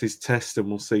that's his test, and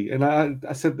we'll see. And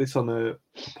I said this on a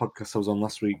podcast I was on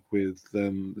last week with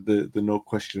the No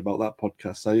Question About That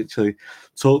podcast. I actually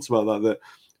talked about that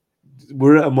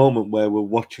we're at a moment where we're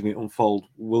watching it unfold.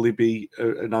 Will he be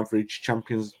an average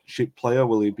Championship player?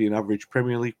 Will he be an average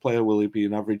Premier League player? Will he be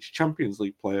an average Champions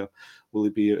League player? Will he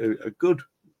be a good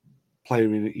player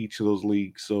in each of those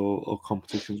leagues or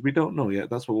competitions? We don't know yet.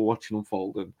 That's what we're watching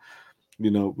unfold. And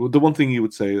the one thing you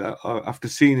would say after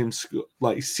seeing him,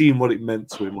 seeing what it meant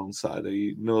to him on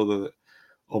Saturday, that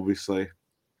obviously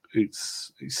it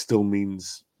still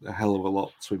means a hell of a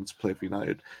lot to him to play for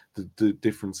United. The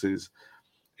difference is,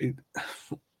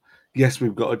 yes,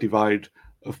 we've got a divide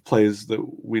of players that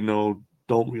we know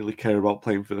don't really care about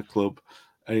playing for the club,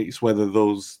 and it's whether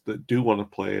those that do want to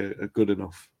play are good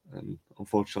enough. And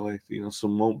unfortunately,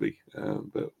 some won't be.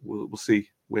 But we'll see.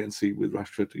 Wait and see with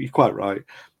Rashford. You're quite right.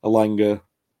 Elanga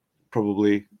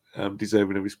probably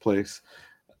deserving of his place.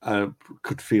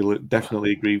 Could feel it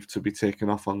definitely aggrieved to be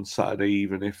taken off on Saturday,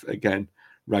 even if again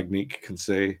Rangnick can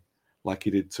say, like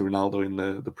he did to Ronaldo in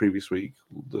the previous week,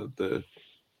 the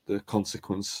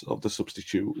consequence of the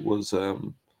substitute was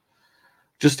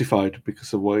justified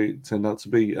because of what it turned out to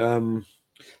be.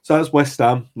 So that's West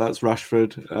Ham. That's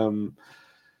Rashford.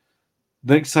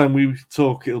 Next time we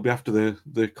talk, it'll be after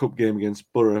the cup game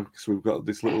against Borough, because we've got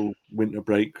this little winter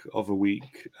break of a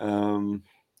week.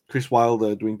 Chris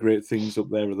Wilder doing great things up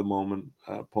there at the moment,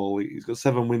 Paul. He's got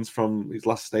 7 wins from his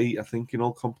last 8, I think, in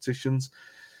all competitions.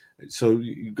 So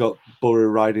you've got Borough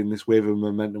riding this wave of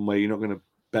momentum where you're not going to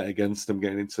bet against them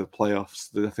getting into the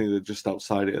playoffs. I think they're just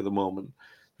outside it at the moment.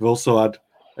 They've also had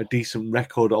a decent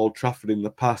record at Old Trafford in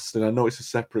the past, and I know it's a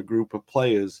separate group of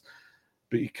players,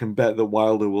 but you can bet that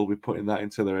Wilder will be putting that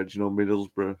into their edge. You know,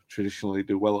 Middlesbrough traditionally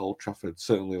do well at Old Trafford,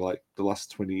 certainly like the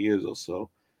last 20 years or so.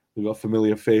 We've got a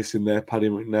familiar face in there, Paddy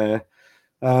McNair.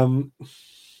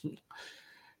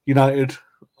 United,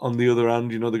 on the other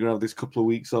hand, you know, they're going to have this couple of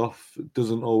weeks off. It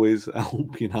doesn't always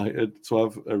help United to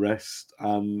have a rest,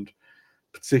 and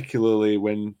particularly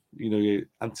when, you know, you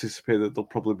anticipate that there'll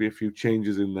probably be a few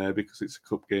changes in there because it's a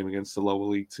cup game against a lower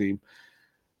league team.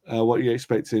 What are you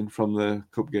expecting from the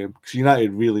cup game? Because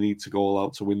United really need to go all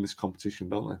out to win this competition,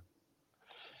 don't they?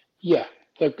 Yeah,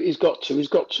 he's got to. He's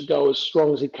got to go as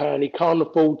strong as he can. He can't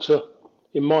afford to,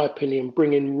 in my opinion,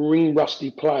 bring in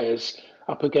ring-rusty players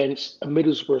up against a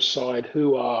Middlesbrough side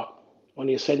who are on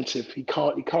the ascensive. He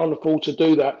can't afford to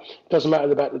do that. It doesn't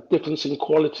matter about the difference in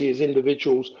quality as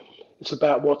individuals. It's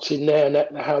about what's in there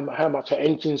and how much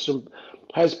engines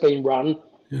has been run.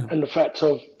 Yeah. And the fact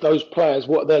of those players,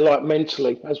 what they're like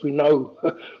mentally. As we know,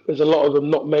 there's a lot of them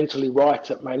not mentally right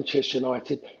at Manchester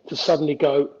United. To suddenly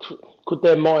go, could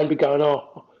their mind be going,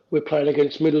 oh, we're playing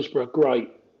against Middlesbrough,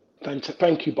 great.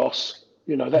 Thank you, boss.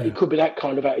 You know, that It could be that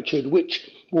kind of attitude, which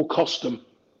will cost them.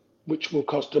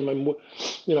 And,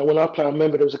 you know, when I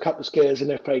remember there was a couple of scares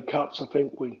in FA Cups. I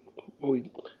think we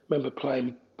remember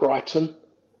playing Brighton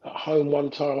at home one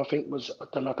time. I don't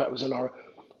know if that was in our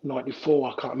 94,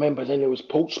 I can't remember. Then there was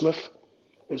Portsmouth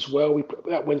as well.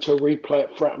 That went to a replay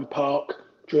at Fratton Park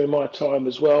during my time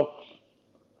as well,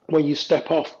 when you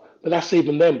step off. But that's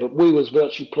even then. But we was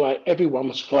virtually playing. Everyone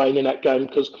was playing in that game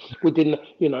because we didn't,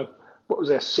 you know, what was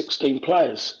there, 16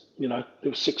 players? You know,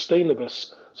 there were 16 of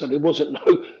us. So there wasn't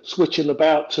no switching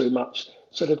about too much.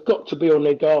 So they've got to be on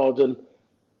their guard. And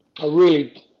I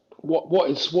really,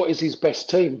 what is his best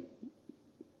team?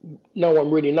 No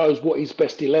one really knows what his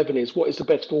best 11 is. What is the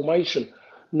best formation?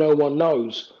 No one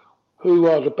knows. Who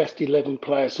are the best 11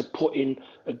 players to put in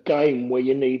a game where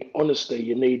you need honesty,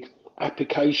 you need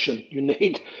application, you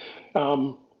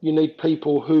need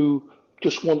people who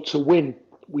just want to win.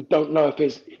 We don't know if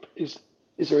is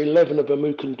there 11 of them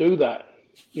who can do that.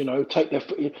 You know, they're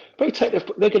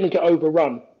going to get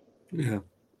overrun. Yeah,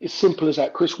 it's simple as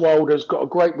that. Chris Wilder's got a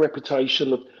great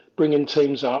reputation of bringing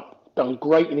teams up. Done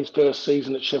great in his first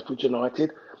season at Sheffield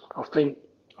United. I think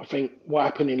what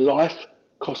happened in life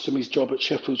cost him his job at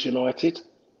Sheffield United,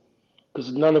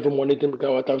 because none of them wanted him to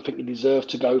go. I don't think he deserved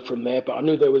to go from there, but I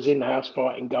knew there was in-house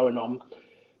fighting going on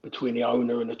between the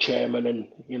owner and the chairman, and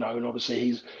you know, and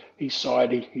obviously he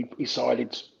sided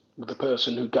with the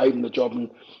person who gave him the job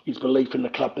and his belief in the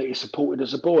club that he supported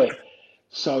as a boy.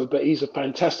 So, but he's a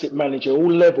fantastic manager.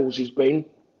 All levels he's been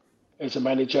as a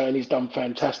manager, and he's done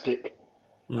fantastic.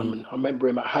 I remember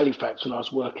him at Halifax when I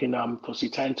was working for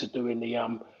Setanta doing the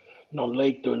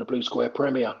non-league, doing the Blue Square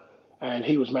Premier, and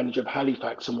he was manager of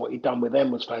Halifax, and what he'd done with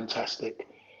them was fantastic.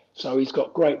 So he's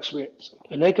got great experience,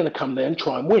 and they're going to come there and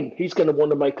try and win. He's going to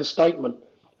want to make a statement,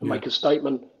 make a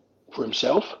statement for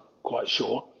himself, quite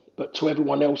sure, but to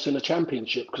everyone else in the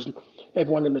Championship, because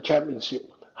everyone in the Championship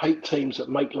hate teams that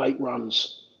make late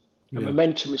runs. And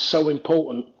momentum is so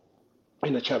important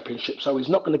in the Championship, so he's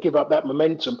not going to give up that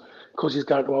momentum because he's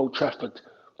going to Old Trafford.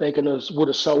 They're would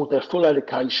have sold their full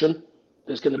allocation.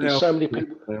 There's going to be so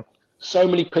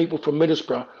many people from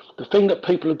Middlesbrough. The thing that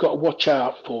people have got to watch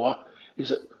out for is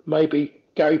that maybe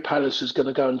Gary Palace is going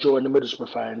to go and join the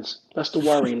Middlesbrough fans. That's the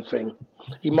worrying thing.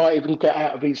 He might even get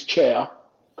out of his chair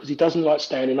because he doesn't like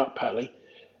standing up, Pally,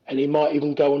 and he might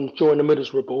even go and join the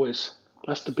Middlesbrough boys.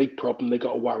 That's the big problem they've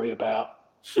got to worry about.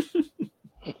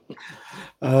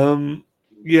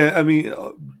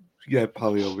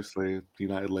 Pally, obviously,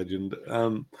 United legend.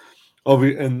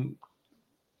 And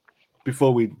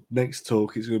before we next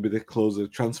talk, it's going to be the close of the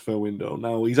transfer window.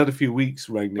 Now, he's had a few weeks,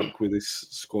 Rangnick, with his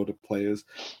squad of players.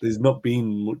 There's not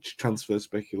been much transfer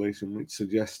speculation, which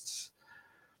suggests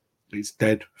it's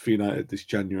dead for United this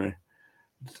January.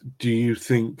 Do you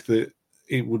think that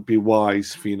it would be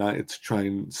wise for United to try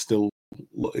and still,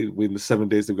 in the 7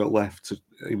 days they've got left, to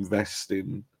invest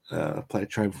in a player,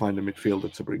 try and find a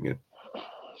midfielder to bring in?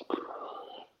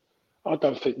 I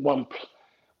don't think one.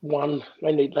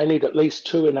 They need at least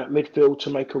two in that midfield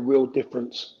to make a real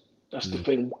difference. That's the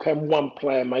thing. Can one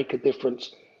player make a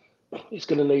difference? He's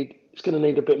going to need he's going to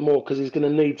need a bit more because he's going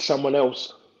to need someone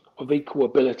else of equal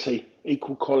ability,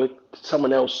 equal quality,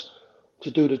 someone else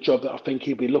to do the job that I think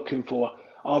he'll be looking for.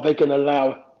 Are they going to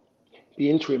allow the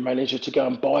interim manager to go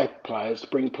and buy players,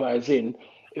 bring players in,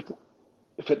 if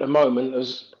at the moment,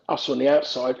 as us on the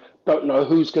outside, don't know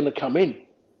who's going to come in?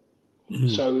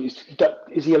 So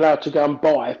is he allowed to go and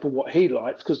buy for what he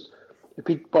likes? Because if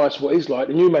he buys what he's like,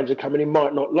 the new manager coming in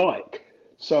might not like.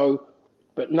 So,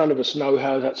 but none of us know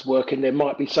how that's working. There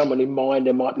might be someone in mind.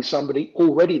 There might be somebody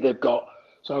already they've got.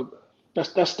 So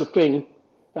that's the thing.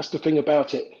 That's the thing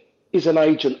about it. Is an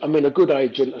agent, a good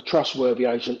agent, a trustworthy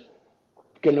agent,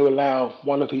 going to allow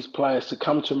one of his players to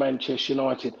come to Manchester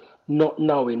United not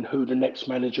knowing who the next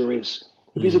manager is?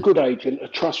 If he's a good agent, a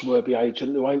trustworthy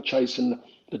agent who ain't chasing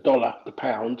the dollar, the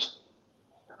pound,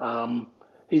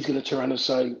 he's going to turn around and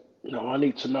say, no, I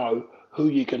need to know who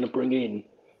you're going to bring in.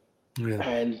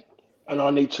 Yeah. And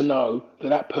I need to know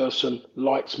that person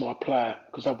likes my player,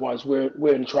 because otherwise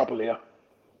we're in trouble here.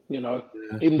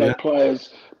 Even though players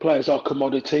are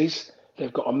commodities,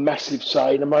 they've got a massive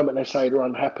say. The moment they say they're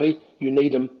unhappy, you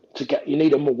need them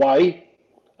away,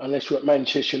 unless you're at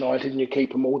Manchester United and you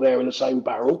keep them all there in the same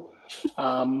barrel.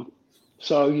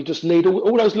 So you just need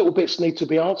all those little bits need to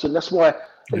be answered. That's why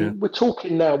we're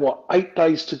talking now. 8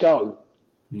 days to go?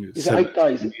 Is it 8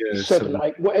 days? Yeah, 7,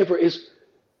 8, whatever it is.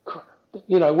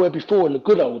 Where before in the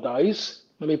good old days,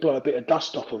 let me blow a bit of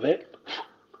dust off of it.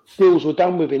 Deals were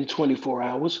done within 24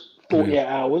 hours, 48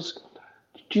 hours.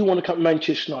 Do you want to come to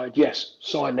Manchester United? Yes,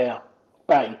 sign now.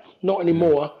 Bang. Not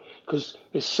anymore, because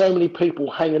there's so many people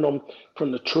hanging on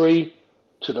from the tree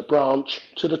to the branch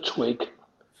to the twig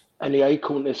and the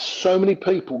acorn. There's so many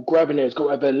people grabbing there. It's got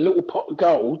to have a little pot of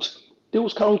gold.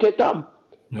 Deals can't get done.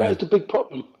 That is the big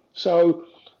problem. So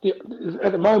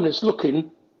at the moment, it's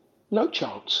looking no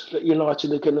chance that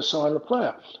United are going to sign a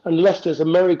player unless there's a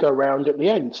merry-go-round at the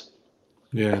end.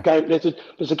 Yeah,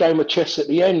 there's a game of chess at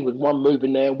the end with one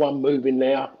moving there, one moving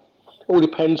there. All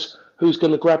depends who's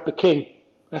going to grab the king.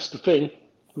 That's the thing.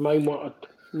 The main one, I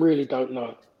really don't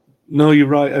know. No, you're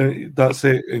right. That's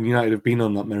it. And United have been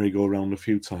on that merry-go-round a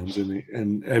few times,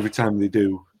 and every time they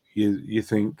do, you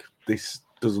think this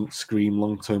doesn't scream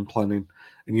long-term planning.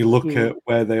 And you look at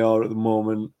where they are at the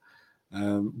moment.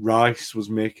 Rice was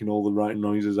making all the right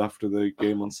noises after the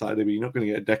game on Saturday, but you're not going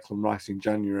to get a Declan Rice in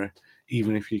January,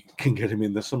 even if you can get him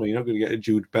in the summer. You're not going to get a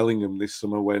Jude Bellingham this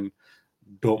summer when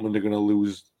Dortmund are going to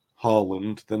lose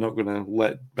Haaland. They're not going to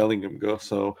let Bellingham go.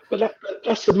 So, but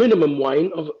that's the minimum, Wayne.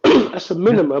 That's a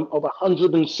minimum of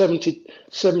 170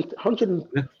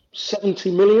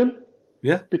 million.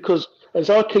 Yeah. Because as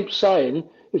I keep saying,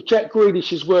 if Jack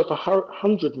Grealish is worth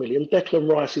 100 million,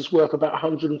 Declan Rice is worth about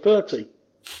 130.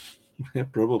 Yeah,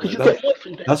 probably.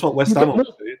 That's what West Ham are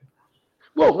doing.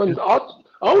 Well, and I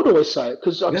would always say it,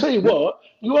 because I'll tell you what,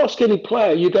 you ask any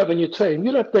player you'd have in your team,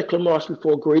 you'd have Declan Rice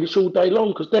before Grealish all day long,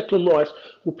 because Declan Rice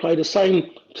will play the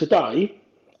same today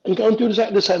and go and do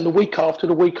exactly the same the week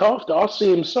after. I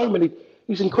see him so many.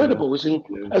 He's incredible.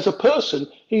 As a person,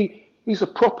 he's a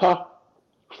proper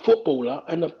footballer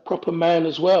and a proper man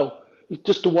as well. It's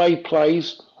just the way he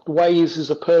plays, the way he is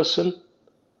as a person.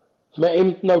 Met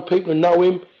him, know people who know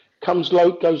him. Goes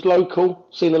local,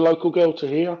 seen a local girl to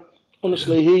here.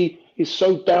 Honestly, he is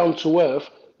so down to earth,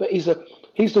 but he's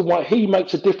the one. He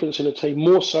makes a difference in a team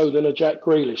more so than a Jack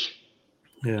Grealish.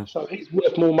 Yeah. So he's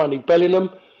worth more money. Bellingham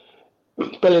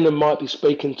might be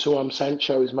speaking to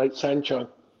Sancho, his mate Sancho.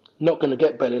 Not going to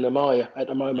get Bellingham, are you, at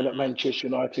the moment at Manchester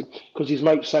United? Because his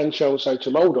mate Sancho will say to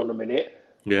him, hold on a minute,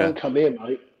 don't come here,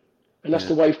 mate. And that's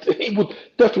the way he would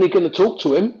definitely going to talk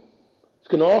to him. He's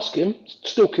going to ask him.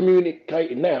 Still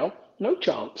communicating now. No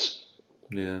chance.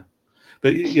 Yeah.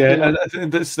 But and I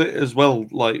think that's as well.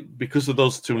 Like, because of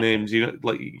those two names, you're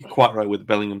quite right with the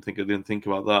Bellingham thing. I didn't think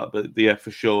about that, but for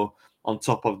sure, on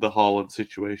top of the Haaland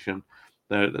situation,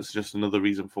 that's just another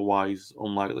reason for why he's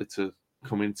unlikely to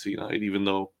come into United, even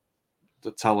though the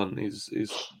talent is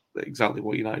exactly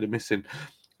what United are missing.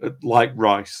 Like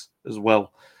Rice as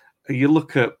well. You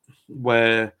look at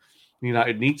where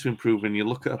United need to improve, and you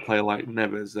look at a player like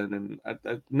Neves, and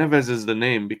Neves is the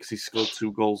name because he scored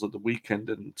 2 goals at the weekend,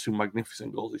 and 2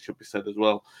 magnificent goals, it should be said as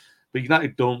well. But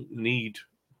United don't need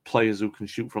players who can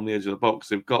shoot from the edge of the box.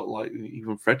 They've got,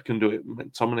 even Fred can do it,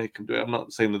 McTominay can do it. I'm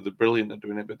not saying that they're brilliant at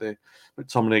doing it, but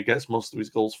McTominay gets most of his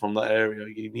goals from that area.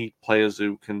 You need players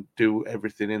who can do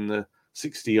everything in the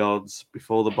 60 yards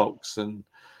before the box, and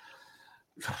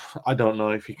I don't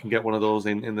know if you can get one of those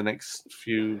in the next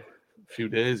few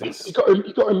days. You've got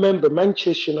to remember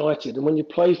Manchester United, and when you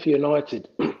play for United,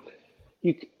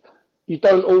 you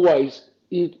don't always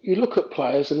you look at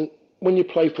players, and when you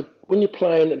play for when you're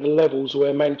playing at the levels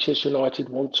where Manchester United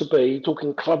want to be, you're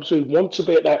talking clubs who want to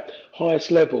be at that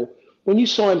highest level. When you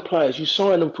sign players, you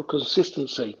sign them for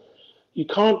consistency. You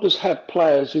can't just have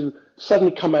players who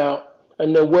suddenly come out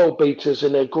and they're world beaters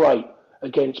and they're great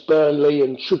against Burnley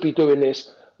and should be doing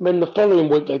this. And then the following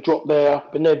week they drop there,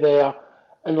 and they're there,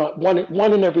 and like one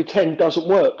in every 10 doesn't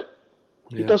work.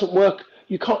 Yeah. It doesn't work.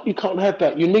 You can't have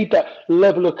that. You need that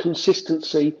level of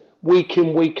consistency week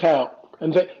in, week out,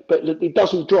 but it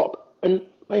doesn't drop. And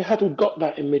they haven't got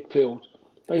that in midfield.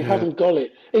 They haven't got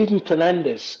it. Even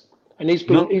Fernandes, and he's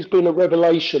been a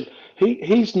revelation.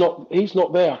 He's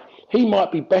not there. He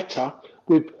might be better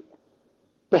with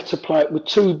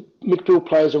two midfield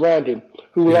players around him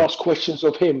who will ask questions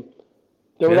of him.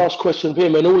 They will ask questions of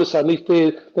him, and all of a sudden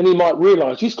then he might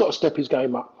realise he's got to step his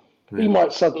game up. Yeah. He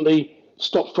might suddenly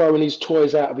stop throwing his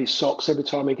toys out of his socks every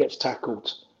time he gets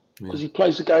tackled, because he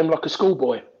plays the game like a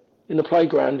schoolboy in the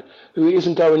playground who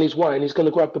isn't going his way and he's going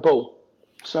to grab the ball.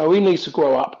 So he needs to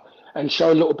grow up and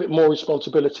show a little bit more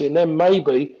responsibility, and then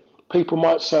maybe people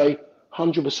might say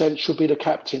 100% should be the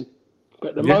captain. But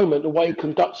at the moment, the way he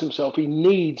conducts himself, he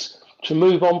needs to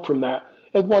move on from that.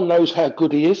 Everyone knows how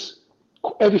good he is.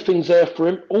 Everything's there for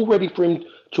him, all ready for him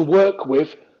to work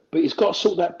with, but he's got to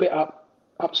sort that bit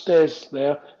upstairs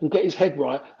there and get his head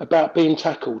right about being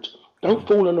tackled. Don't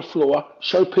fall on the floor,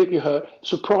 show people you're hurt,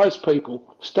 surprise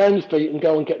people, stay on your feet and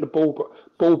go and get the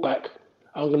ball back.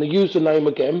 I'm going to use the name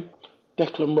again,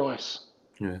 Declan Rice.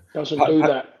 Yeah. Doesn't do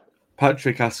that.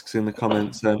 Patrick asks in the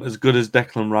comments, as good as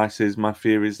Declan Rice is, my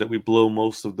fear is that we blow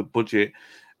most of the budget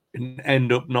and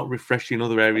end up not refreshing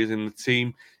other areas in the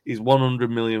team. Is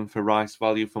 100 million for Rice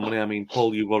value for money? I mean,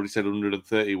 Paul, you've already said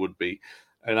 130 would be.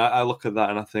 And I look at that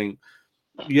and I think,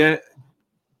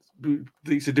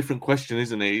 it's a different question,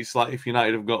 isn't it? It's like if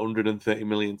United have got 130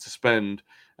 million to spend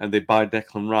and they buy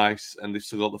Declan Rice and they've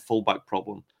still got the fullback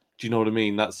problem. Do you know what I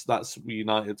mean? That's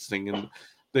United's thing. And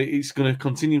it's going to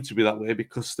continue to be that way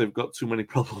because they've got too many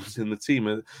problems in the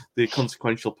team. The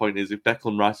consequential point is if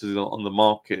Declan Rice is on the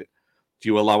market, do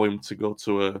you allow him to go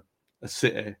to a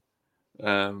City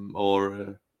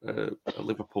or a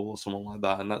Liverpool or someone like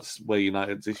that? And that's where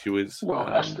United's issue is. Well,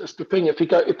 that's the thing. If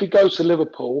he goes to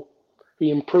Liverpool,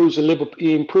 he improves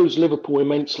Liverpool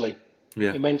immensely.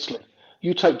 Yeah, immensely.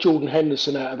 You take Jordan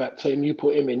Henderson out of that team, you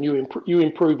put him in, you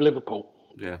improve Liverpool.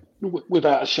 Yeah,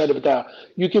 without a shadow of a doubt.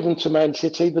 You give him to Man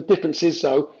City. The difference is,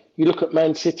 though, you look at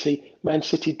Man City. Man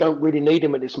City don't really need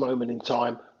him at this moment in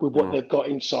time with what they've got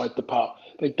inside the park.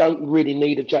 They don't really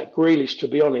need a Jack Grealish, to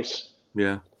be honest.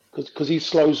 Yeah, because he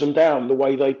slows them down the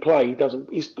way they play. He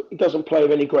doesn't play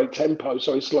with any great tempo,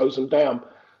 so he slows them down.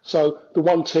 So the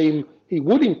one team he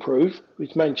would improve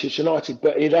is Manchester United,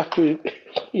 but he'd have to,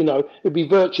 it'd be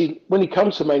virtually, when he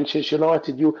comes to Manchester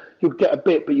United, you'd get a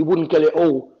bit, but you wouldn't get it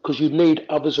all because you'd need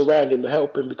others around him to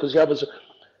help him, because the others,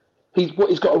 what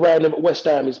he's got around him at West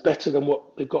Ham is better than what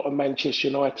they've got at Manchester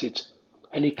United,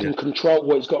 and he can control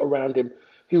what he's got around him.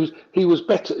 He was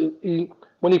better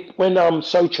when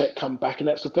Souček come back, and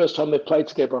that's the first time they played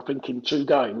together, I think, in 2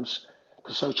 games,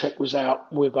 because Souček was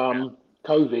out with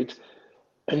COVID.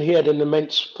 And he had an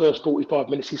immense first 45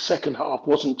 minutes. His second half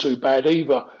wasn't too bad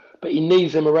either. But he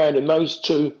needs them around him. Those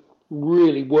two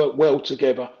really work well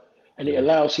together. And it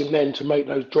allows him then to make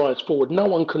those drives forward. No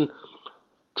one can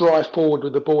drive forward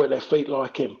with the ball at their feet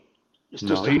like him. It's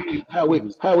just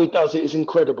how he does it is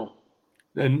incredible.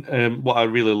 And what I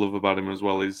really love about him as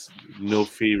well is no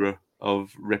fear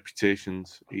of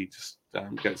reputations. He just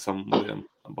gets on with them.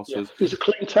 Yeah. He's a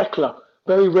clean tackler.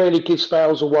 Very rarely gives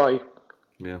fouls away.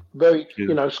 Yeah.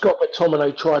 Scott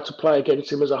McTominay tried to play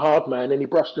against him as a hard man and he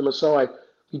brushed him aside.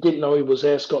 He didn't know he was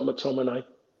there, Scott McTominay.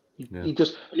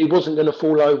 He wasn't going to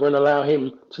fall over and allow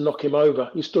him to knock him over.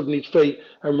 He stood on his feet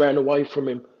and ran away from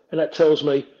him. And that tells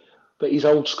me that he's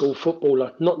old school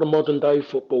footballer, not the modern day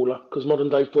footballer, because modern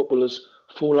day footballers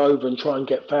fall over and try and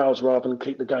get fouls rather than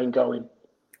keep the game going.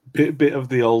 Bit of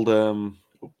the old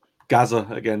Gaza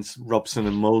against Robson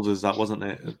and Moses, that wasn't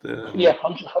it?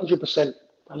 100%.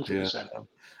 100%. Yeah.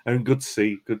 And good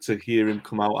to hear him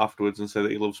come out afterwards and say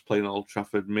that he loves playing at Old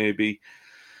Trafford. Maybe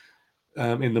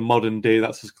in the modern day,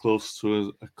 that's as close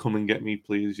to a come and get me,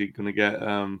 please. You're going to get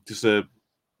just a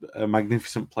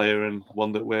magnificent player and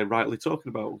one that we're rightly talking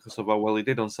about because of how well he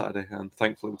did on Saturday. And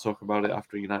thankfully, we'll talk about it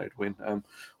after a United win.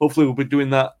 Hopefully, we'll be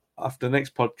doing that after the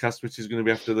next podcast, which is going to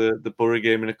be after the Borough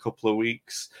game in a couple of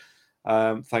weeks.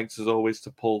 Thanks as always to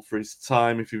Paul for his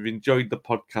time. If you've enjoyed the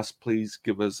podcast, please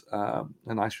give us a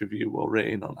nice review or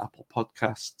rating on Apple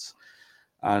Podcasts,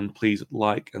 and please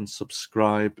like and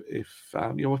subscribe if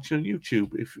you're watching on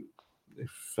YouTube. If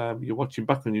you're watching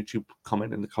back on YouTube,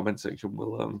 comment in the comment section.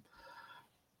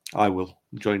 I will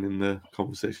join in the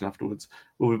conversation afterwards.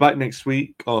 We'll be back next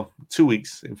week, or 2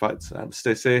 weeks, in fact.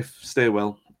 Stay safe, stay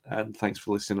well, and thanks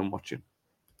for listening and watching.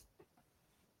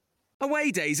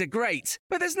 Away days are great,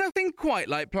 but there's nothing quite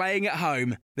like playing at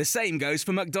home. The same goes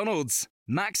for McDonald's.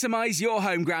 Maximise your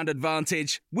home ground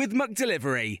advantage with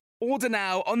McDelivery. Order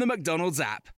now on the McDonald's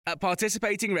app. At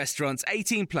participating restaurants,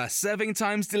 18 plus serving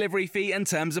times, delivery fee and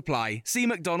terms apply. See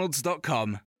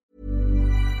mcdonalds.com.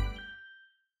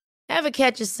 Ever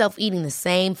catch yourself eating the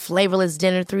same flavorless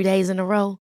dinner 3 days in a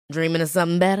row? Dreaming of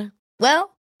something better?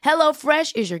 Well,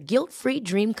 HelloFresh is your guilt-free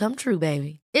dream come true,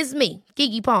 baby. It's me,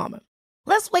 Keke Palmer.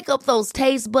 Let's wake up those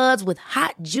taste buds with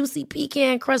hot, juicy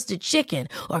pecan-crusted chicken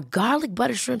or garlic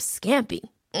butter shrimp scampi.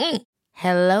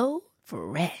 Hello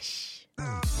Fresh.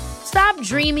 Stop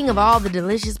dreaming of all the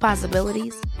delicious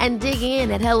possibilities and dig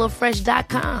in at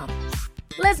HelloFresh.com.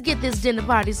 Let's get this dinner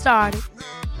party started.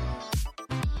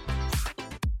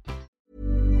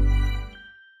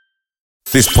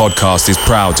 This podcast is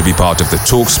proud to be part of the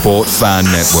TalkSport Fan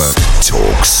Network.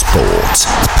 TalkSport.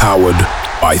 Powered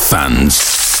by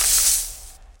fans.